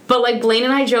 But, like, Blaine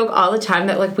and I joke all the time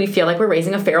that, like, we feel like we're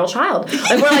raising a feral child.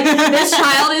 Like, we're like, this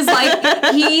child is,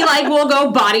 like, he, like, will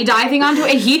go body diving onto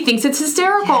it, and he thinks it's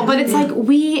hysterical. But it's, like,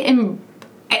 we embrace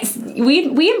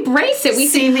it. We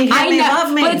see me,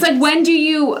 love me. But it's, like, when do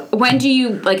you,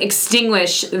 like,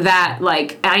 extinguish that,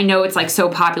 like, I know it's, like, so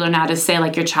popular now to say,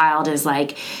 like, your child is,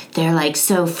 like, they're, like,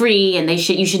 so free, and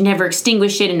you should never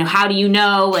extinguish it, and how do you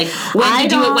know, like, when to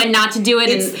do it, when not to do it,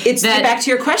 it's back to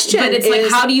your question. But it's, like,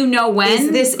 how do you know when?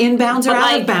 Is this inbounds or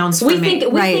out of bounds for me?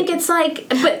 We think it's, like,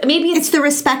 but maybe it's the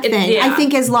respect thing. Yeah. I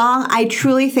think I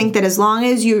truly think that as long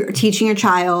as you're teaching your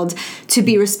child to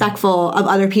be respectful of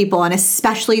other people, and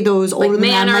especially those older than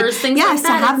them, manners, things like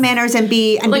that. to have manners and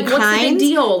be kind. What's the big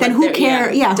deal? Then who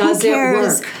cares? Yeah, does who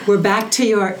cares? it work? We're back to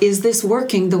is this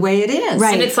working the way it is?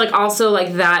 Right. And it's, like, also,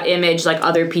 like, that image, like,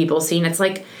 other people see, and it's,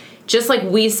 like, just like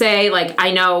we say, like,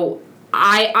 I know,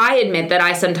 I admit that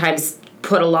I sometimes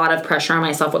put a lot of pressure on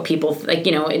myself, what people, like,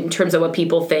 you know, in terms of what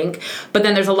people think, but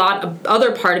then there's a lot of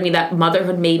other part of me that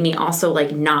motherhood made me also,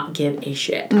 like, not give a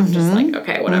shit. I'm just like,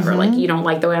 okay, whatever, like, you don't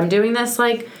like the way I'm doing this,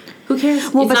 like, who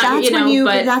cares? Well,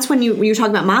 that's when you talk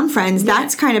about mom friends. Yeah.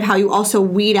 That's kind of how you also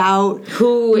weed out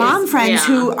friends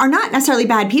who are not necessarily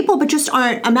bad people, but just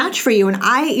aren't a match for you. And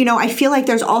I feel like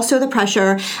there's also the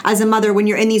pressure as a mother when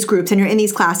you're in these groups and you're in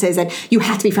these classes and you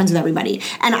have to be friends with everybody.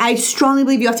 And I strongly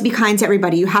believe you have to be kind to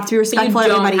everybody. You have to be respectful of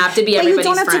everybody. You don't have to be but everybody's you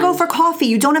don't have friend. to go for coffee.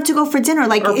 You don't have to go for dinner.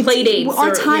 Like, or play dates.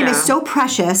 Our time is so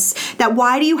precious that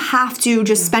why do you have to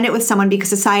just spend it with someone because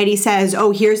society says,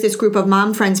 oh, here's this group of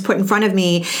mom friends put in front of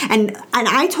me, and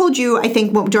I told you, I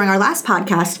think, during our last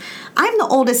podcast, I'm the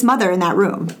oldest mother in that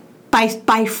room by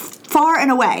far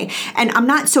and away. And I'm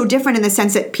not so different in the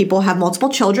sense that people have multiple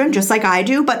children, just like I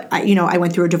do. But, I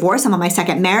went through a divorce. I'm on my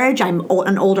second marriage. I'm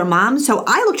an older mom. So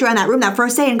I looked around that room that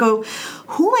first day and go,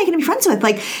 who am I going to be friends with?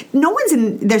 Like, no one's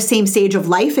in their same stage of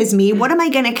life as me. What am I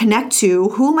going to connect to?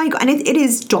 Who am I? And it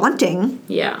is daunting.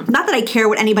 Yeah. Not that I care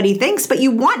what anybody thinks, but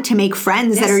you want to make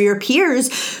friends that are your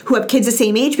peers who have kids the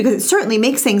same age, because it certainly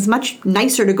makes things much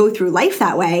nicer to go through life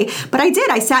that way. But I did.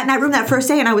 I sat in that room that first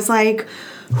day and I was like,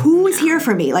 who is here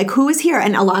for me? Like, who is here?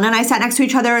 And Alana and I sat next to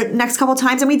each other next couple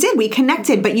times, and we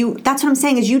connected. But that's what I'm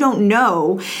saying is you don't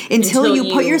know until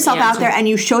you put yourself out there and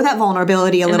you show that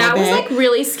vulnerability a little bit. And that was, like,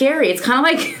 really scary. It's kind of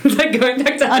like going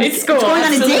back to high school. It's going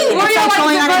on a date. Or you're, like,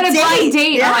 going on a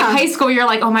date. Yeah. Or, like, high school, you're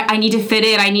like, oh, I need to fit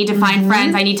in. I need to find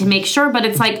friends. I need to make sure. But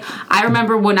it's like, I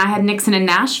remember when I had Nixon in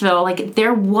Nashville, like,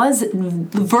 there was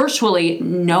virtually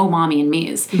no mommy and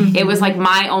me's. It was, like,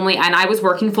 my only, and I was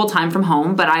working full time from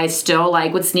home, but I still,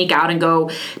 like, would sneak out and go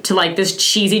to, like, this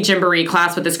cheesy Gymboree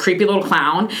class with this creepy little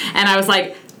clown, and I was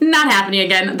like, not happening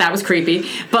again. That was creepy.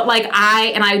 But, like,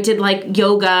 I did, like,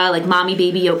 yoga, like, mommy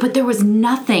baby yoga, but there was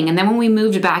nothing. And then when we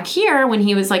moved back here, when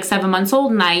he was, like, 7 months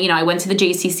old, and I went to the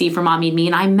JCC for Mommy and Me,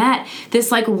 and I met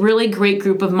this, like, really great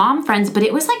group of mom friends, but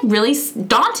it was, like, really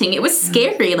daunting. It was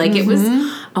scary. Like, it was,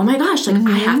 oh my gosh, like,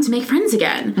 I have to make friends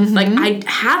again. Like, I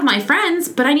have my friends,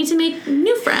 but I need to make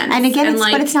new friends. And again,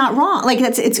 but it's not wrong. Like,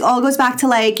 it all goes back to,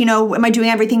 like, am I doing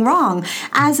everything wrong?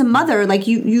 As a mother, like,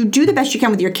 you do the best you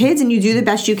can with your kids, and you do the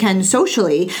best you can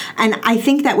socially. And I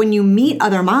think that when you meet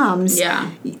other moms,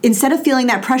 instead of feeling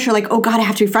that pressure, like, oh God, I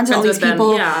have to be friends with all these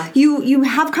people, you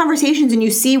have conversations and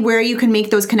you see where you can make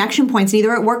those connection points, and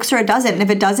either it works or it doesn't. And if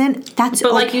it doesn't, that's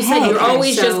But like you said, you're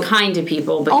always just kind to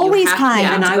people. But always kind.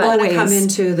 And I want to come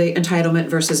into the entitlement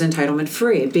versus entitlement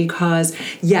free, because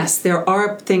yes, there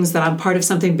are things that I'm part of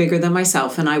something bigger than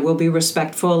myself, and I will be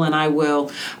respectful, and I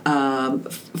will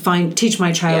teach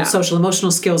my child social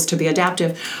emotional skills to be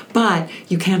adaptive, but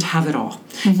you can't have it all.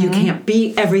 You can't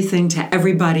be everything to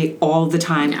everybody all the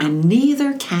time, and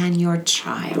neither can your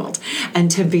child. And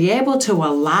to be able to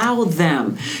allow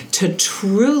them to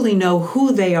truly know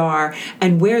who they are,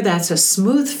 and where that's a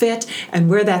smooth fit and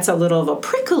where that's a little of a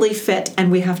prickly fit,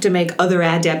 and we have to make other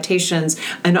adaptations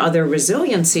and other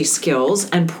resiliency skills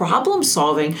and problem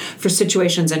solving for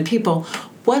situations and people.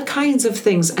 What kinds of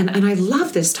things, and I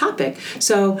love this topic.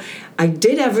 So I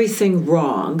did everything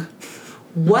wrong.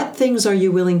 What things are you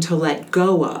willing to let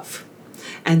go of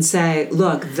and say,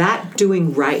 look, that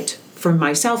doing right for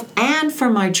myself and for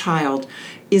my child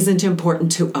isn't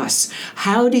important to us?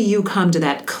 How do you come to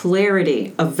that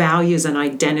clarity of values and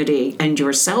identity and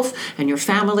yourself and your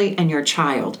family and your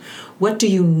child?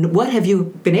 What have you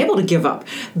been able to give up?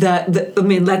 I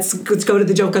mean, let's go to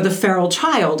the joke of the feral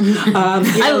child.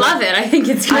 I love it. I think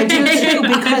it's great. I do too,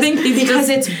 because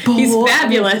it's bold. He's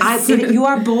fabulous. You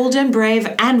are bold and brave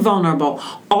and vulnerable,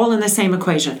 all in the same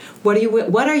equation. What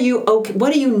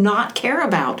do you not care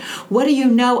about? What do you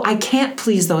know? I can't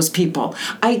please those people.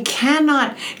 I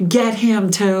cannot get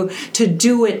him to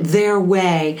do it their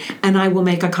way, and I will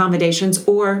make accommodations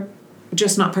or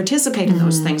just not participate in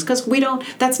those things because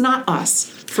that's not us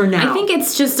for now. I think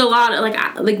it's just a lot of,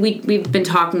 like we've been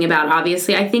talking about,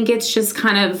 obviously. I think it's just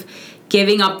kind of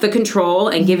giving up the control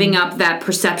and giving up that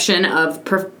perception of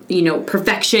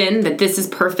perfection, that this is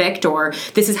perfect or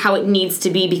this is how it needs to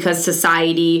be because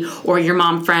society or your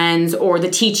mom friends or the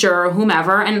teacher or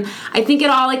whomever. And I think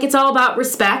it's all about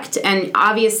respect, and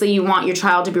obviously you want your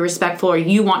child to be respectful or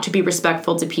you want to be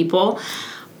respectful to people.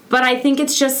 But I think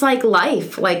it's just like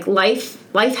life. Like life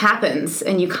happens,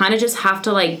 and you kind of just have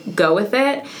to like go with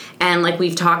it. And like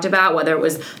we've talked about, whether it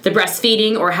was the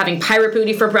breastfeeding or having pirate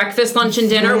booty for breakfast, lunch, and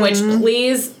dinner, which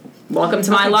please, welcome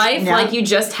to my life. Yeah. Like you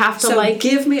just have to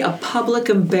give me a public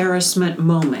embarrassment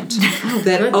moment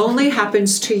that only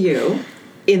happens to you.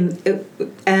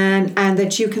 And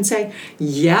that you can say,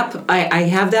 yep, I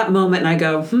have that moment, and I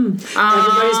go, everybody's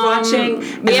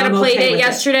watching. We had a play date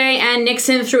yesterday, and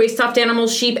Nixon threw a stuffed animal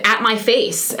sheep at my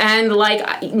face, and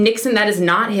like Nixon, that is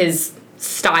not his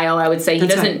style. I would say he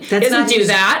doesn't do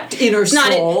that. Inner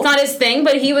soul. It's not his thing.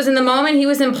 But he was in the moment. He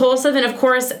was impulsive, and of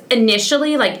course,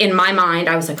 initially, like in my mind,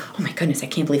 I was like, oh my goodness, I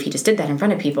can't believe he just did that in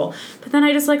front of people. But then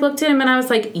I just like looked at him, and I was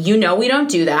like, we don't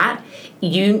do that.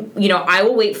 I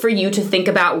will wait for you to think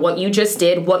about what you just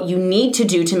did, what you need to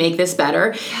do to make this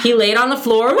better. He laid on the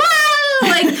floor,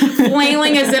 like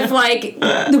flailing as if like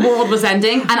the world was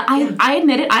ending. And I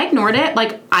admit it, I ignored it.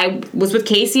 Like I was with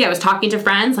Casey, I was talking to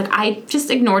friends, like I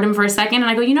just ignored him for a second, and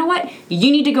I go, you know what?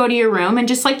 You need to go to your room and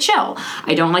just like chill.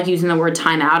 I don't like using the word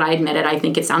timeout. I admit it. I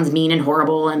think it sounds mean and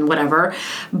horrible and whatever.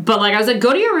 But like I was like,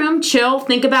 go to your room, chill,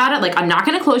 think about it. Like I'm not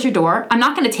going to close your door. I'm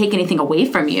not going to take anything away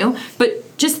from you, but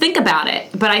just think about it.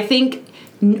 But I think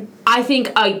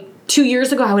 2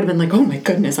 years ago, I would have been like, oh my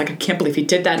goodness, like I can't believe he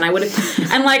did that. And I would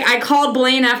have, and like I called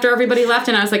Blaine after everybody left,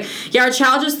 and I was like, yeah, our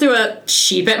child just threw a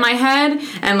sheep at my head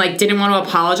and like didn't want to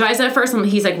apologize at first. And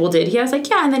he's like, well, did he? I was like,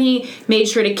 yeah. And then he made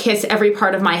sure to kiss every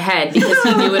part of my head because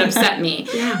he knew it upset me.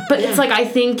 It's like, I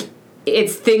think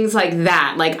it's things like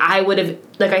that. Like I would have,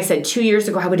 like I said, 2 years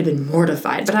ago, I would have been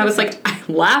mortified. But I was like, I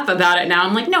laugh about it now.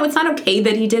 I'm like, no, it's not okay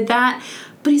that he did that.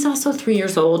 But he's also 3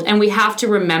 years old, and we have to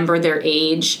remember their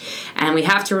age, and we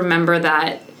have to remember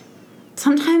that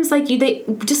sometimes, like they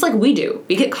just like we do,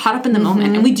 we get caught up in the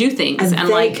moment, and we do things, and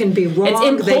they like can be wrong, it's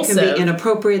impulsive. They can be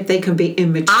inappropriate, they can be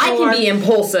immature. I can be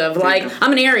impulsive. Like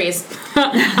I'm an Aries,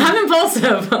 I'm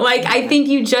impulsive. Like I think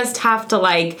you just have to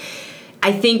like.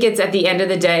 I think it's at the end of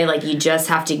the day, like you just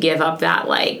have to give up that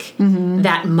like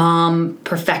that mom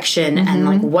perfection and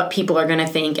like what people are gonna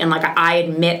think. And like I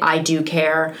admit I do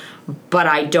care, but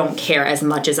I don't care as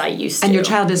much as I used to. And your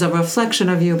child is a reflection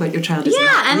of you, but your child is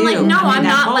not and you. like no, I'm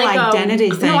not like identity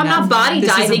thing. No, I'm not body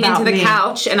diving into the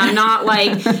couch, and I'm not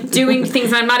like doing things.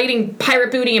 And I'm not eating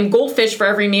pirate booty and goldfish for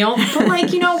every meal. But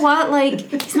like you know what, like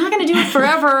he's not gonna do it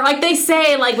forever. Like they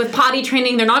say, like with potty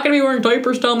training, they're not gonna be wearing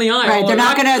diapers down the aisle. Right, they're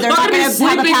not gonna have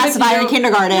a pacifier in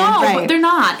kindergarten. No, right. They're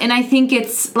not. And I think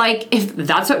it's like if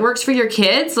that's what works for your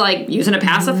kids, like using a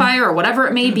pacifier or whatever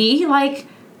it may be, like.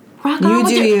 Rock on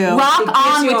with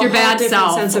your bad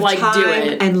self. Like do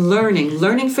it and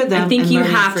learning for them. I think you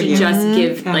have to just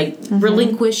give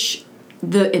relinquish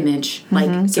the image.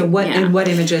 Like so. What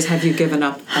images have you given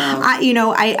up?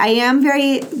 I am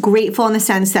very grateful in the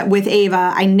sense that with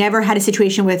Ava, I never had a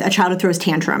situation with a child who throws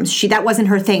tantrums. That wasn't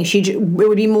her thing. It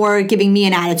would be more giving me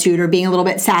an attitude or being a little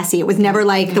bit sassy. It was never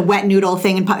like the wet noodle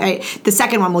thing. And the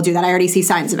second one will do that. I already see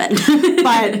signs of it,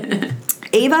 but.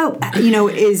 Ava,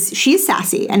 she's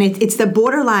sassy, and it's the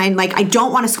borderline, like, I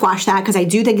don't want to squash that because I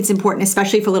do think it's important,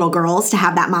 especially for little girls, to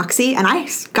have that moxie, and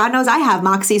God knows I have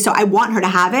moxie, so I want her to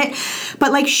have it,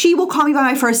 but, like, she will call me by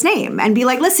my first name and be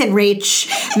like, listen,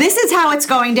 Rach, this is how it's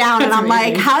going down, and I'm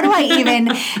like, how do I even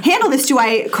handle this? Do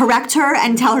I correct her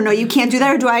and tell her, no, you can't do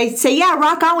that, or do I say, yeah,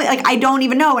 rock on with, like, I don't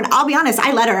even know, and I'll be honest,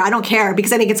 I let her, I don't care,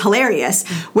 because I think it's hilarious,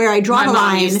 where I draw the line.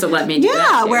 My mom used to let me do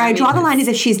that, where I draw the line is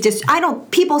if she's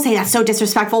people say that's so disrespectful.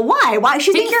 Why?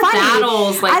 She's being funny.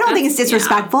 Battles, like, I don't think it's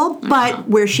disrespectful, but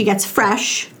where she gets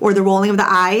fresh or the rolling of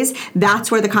the eyes,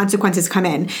 that's where the consequences come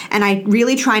in. And I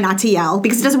really try not to yell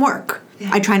because it doesn't work.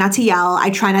 Yeah. I try not to yell. I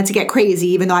try not to get crazy,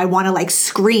 even though I want to like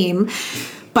scream.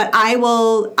 But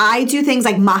I do things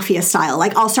like mafia style.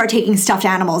 Like I'll start taking stuffed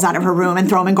animals out of her room and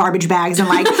throw them in garbage bags, and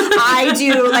like I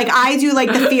do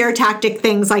the fear tactic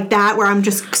things like that, where I'm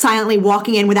just silently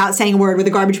walking in without saying a word with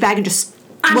a garbage bag and just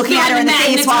looking at her in the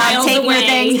face while I'm taking her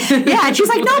things. Yeah, and she's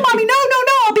like, no, mommy, no,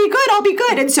 I'll be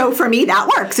good. And so for me, that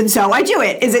works. And so I do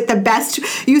it. Is it the best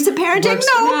use of parenting?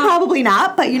 No, probably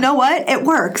not. But you know what? It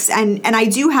works. And I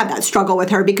do have that struggle with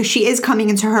her because she is coming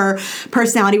into her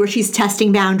personality where she's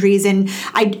testing boundaries. And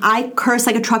I curse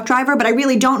like a truck driver, but I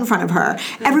really don't in front of her.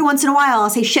 Every once in a while, I'll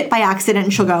say shit by accident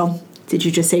and she'll go, did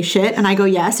you just say shit? And I go,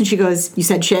 yes. And she goes, you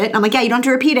said shit? And I'm like, yeah, you don't have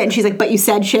to repeat it. And she's like, but you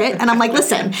said shit? And I'm like,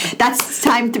 listen, that's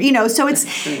time, so it's,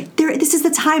 this is the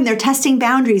time they're testing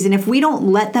boundaries. And if we don't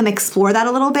let them explore that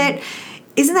a little bit,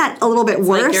 isn't that a little bit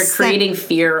worse? Like you're creating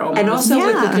fear almost. And also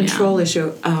with the control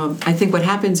issue, I think what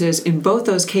happens is in both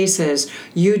those cases,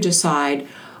 you decide,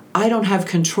 I don't have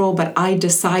control, but I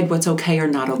decide what's okay or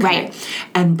not okay. Right.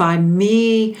 And by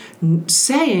me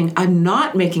saying, I'm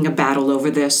not making a battle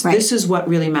over this, this is what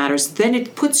really matters, then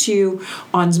it puts you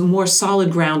on more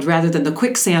solid ground rather than the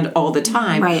quicksand all the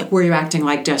time where you're acting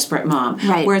like desperate mom.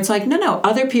 Right. Where it's like, no,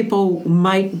 other people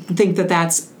might think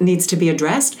that needs to be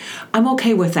addressed. I'm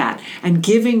okay with that. And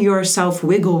giving yourself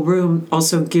wiggle room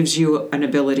also gives you an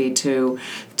ability to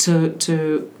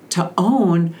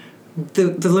own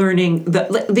the learning,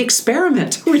 the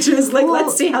experiment, which is like,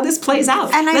 let's see how this plays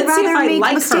out. And I'd rather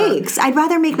make mistakes. I'd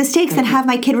rather make mistakes than have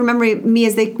my kid remember me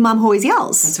as the mom who always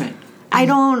yells. That's right. I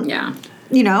don't. Yeah.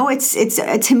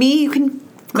 It's to me, you can.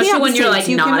 Especially when you're like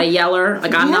not a yeller.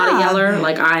 Like I'm not a yeller.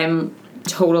 Like I'm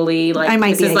totally like,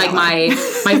 this is like my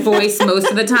voice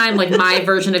most of the time. Like my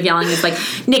version of yelling is like,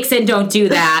 Nixon, don't do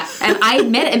that. And I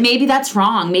admit it, and maybe that's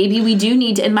wrong. Maybe we do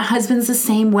need to, and my husband's the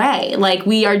same way. Like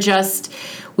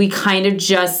we kind of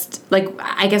just, like,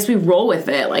 I guess we roll with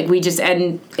it. Like, we just,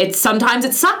 and sometimes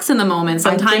it sucks in the moment.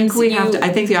 Sometimes I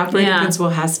think the operating principle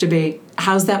has to be,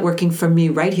 how's that working for me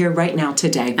right here, right now,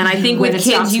 today? And I think with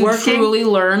kids, you truly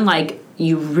learn, like,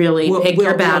 you really pick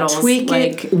your battles. We'll tweak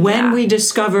it when we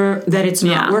discover that it's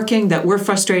not working, that we're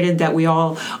frustrated, that we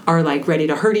all are like ready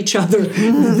to hurt each other.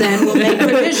 Then we'll make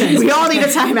revisions. We all need a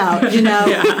timeout,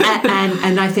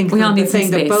 And I think the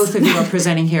thing that both of you are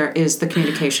presenting here is the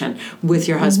communication with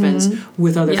your husbands,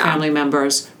 with other family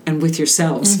members, and with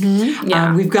yourselves.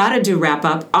 We've got to do wrap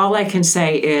up. All I can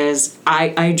say is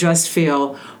I just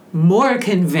feel more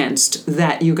convinced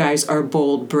that you guys are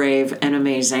bold, brave, and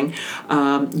amazing.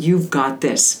 You've got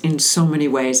this in so many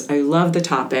ways. I love the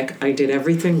topic. I did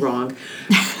everything wrong.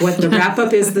 What the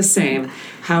wrap-up is the same.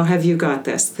 How have you got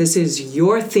this? This is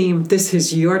your theme. This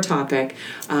is your topic.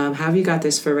 How have you got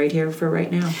this for right here, for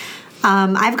right now?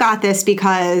 I've got this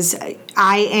because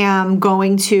I am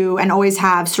going to, and always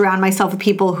have, surround myself with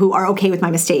people who are okay with my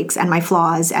mistakes and my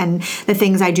flaws and the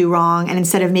things I do wrong. And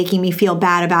instead of making me feel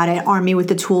bad about it, arm me with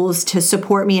the tools to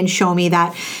support me and show me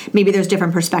that maybe there's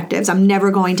different perspectives. I'm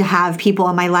never going to have people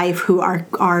in my life who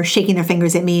are shaking their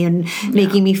fingers at me and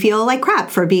making me feel like crap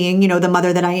for being, the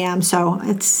mother that I am. So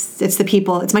it's the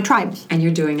people, it's my tribe. And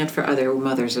you're doing it for other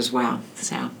mothers as well.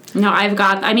 So. No, I'm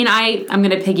going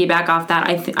to piggyback off that.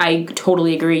 I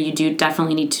totally agree. You do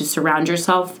definitely need to surround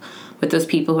yourself with those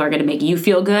people who are going to make you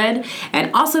feel good,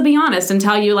 and also be honest and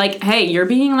tell you, like, hey, you're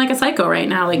being like a psycho right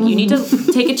now. Like, you need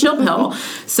to take a chill pill.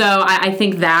 So I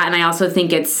think that, and I also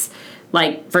think it's,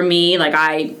 like, for me, like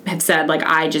I have said, like,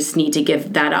 I just need to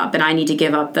give that up, and I need to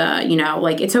give up the,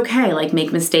 like, it's okay, like,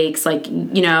 make mistakes, like,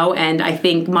 and I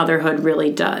think motherhood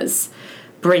really does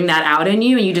bring that out in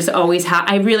you, and you just always have,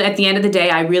 at the end of the day,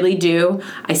 I really do.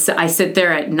 I sit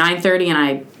there at 9:30 and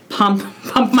I pump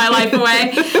my life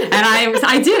away, and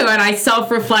I do, and I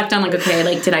self-reflect on, like, okay,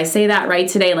 like, did I say that right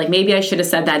today? Like, maybe I should have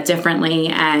said that differently,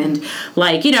 and,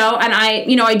 like, and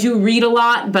I do read a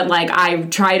lot, but, like, I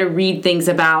try to read things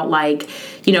about, like,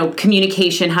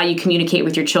 communication, how you communicate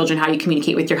with your children, how you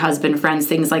communicate with your husband, friends,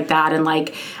 things like that, and,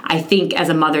 like, I think as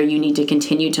a mother, you need to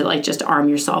continue to, like, just arm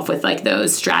yourself with, like,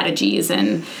 those strategies,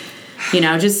 and,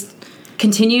 just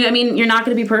continue. I mean, you're not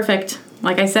going to be perfect.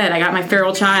 Like I said, I got my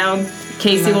feral child.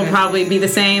 Casey will probably be the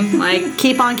same. Like,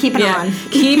 keep on keeping on.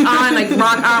 Keep on, like,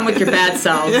 rock on with your bad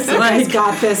selves. I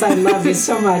got this. I love you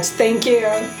so much. Thank you.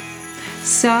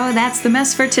 So that's the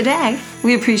mess for today.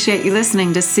 We appreciate you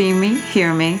listening to See Me,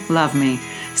 Hear Me, Love Me.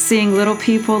 Seeing little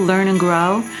people learn and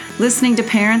grow, listening to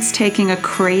parents taking a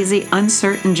crazy,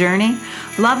 uncertain journey,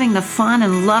 loving the fun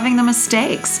and loving the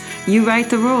mistakes. You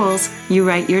write the rules, you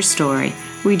write your story.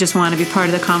 We just want to be part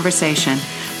of the conversation.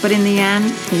 But in the end,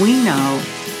 we know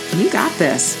you got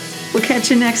this. We'll catch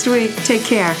you next week. Take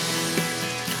care.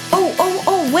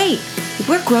 Oh, wait.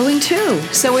 We're growing too.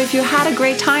 So if you had a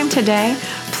great time today,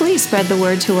 please spread the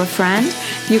word to a friend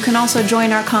You can also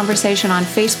join our conversation on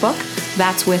Facebook.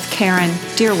 That's with Karen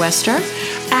Deerwester.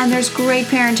 And there's great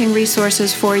parenting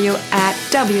resources for you at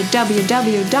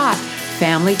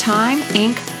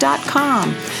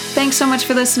www.familytimeinc.com. Thanks so much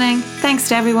for listening. Thanks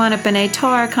to everyone at B'nai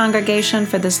Torah congregation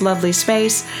for this lovely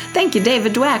space. Thank you,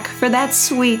 David Dweck, for that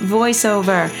sweet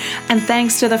voiceover. And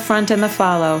thanks to The Front and the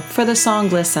Follow for the song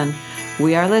Listen.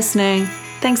 We are listening.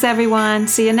 Thanks, everyone.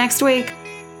 See you next week.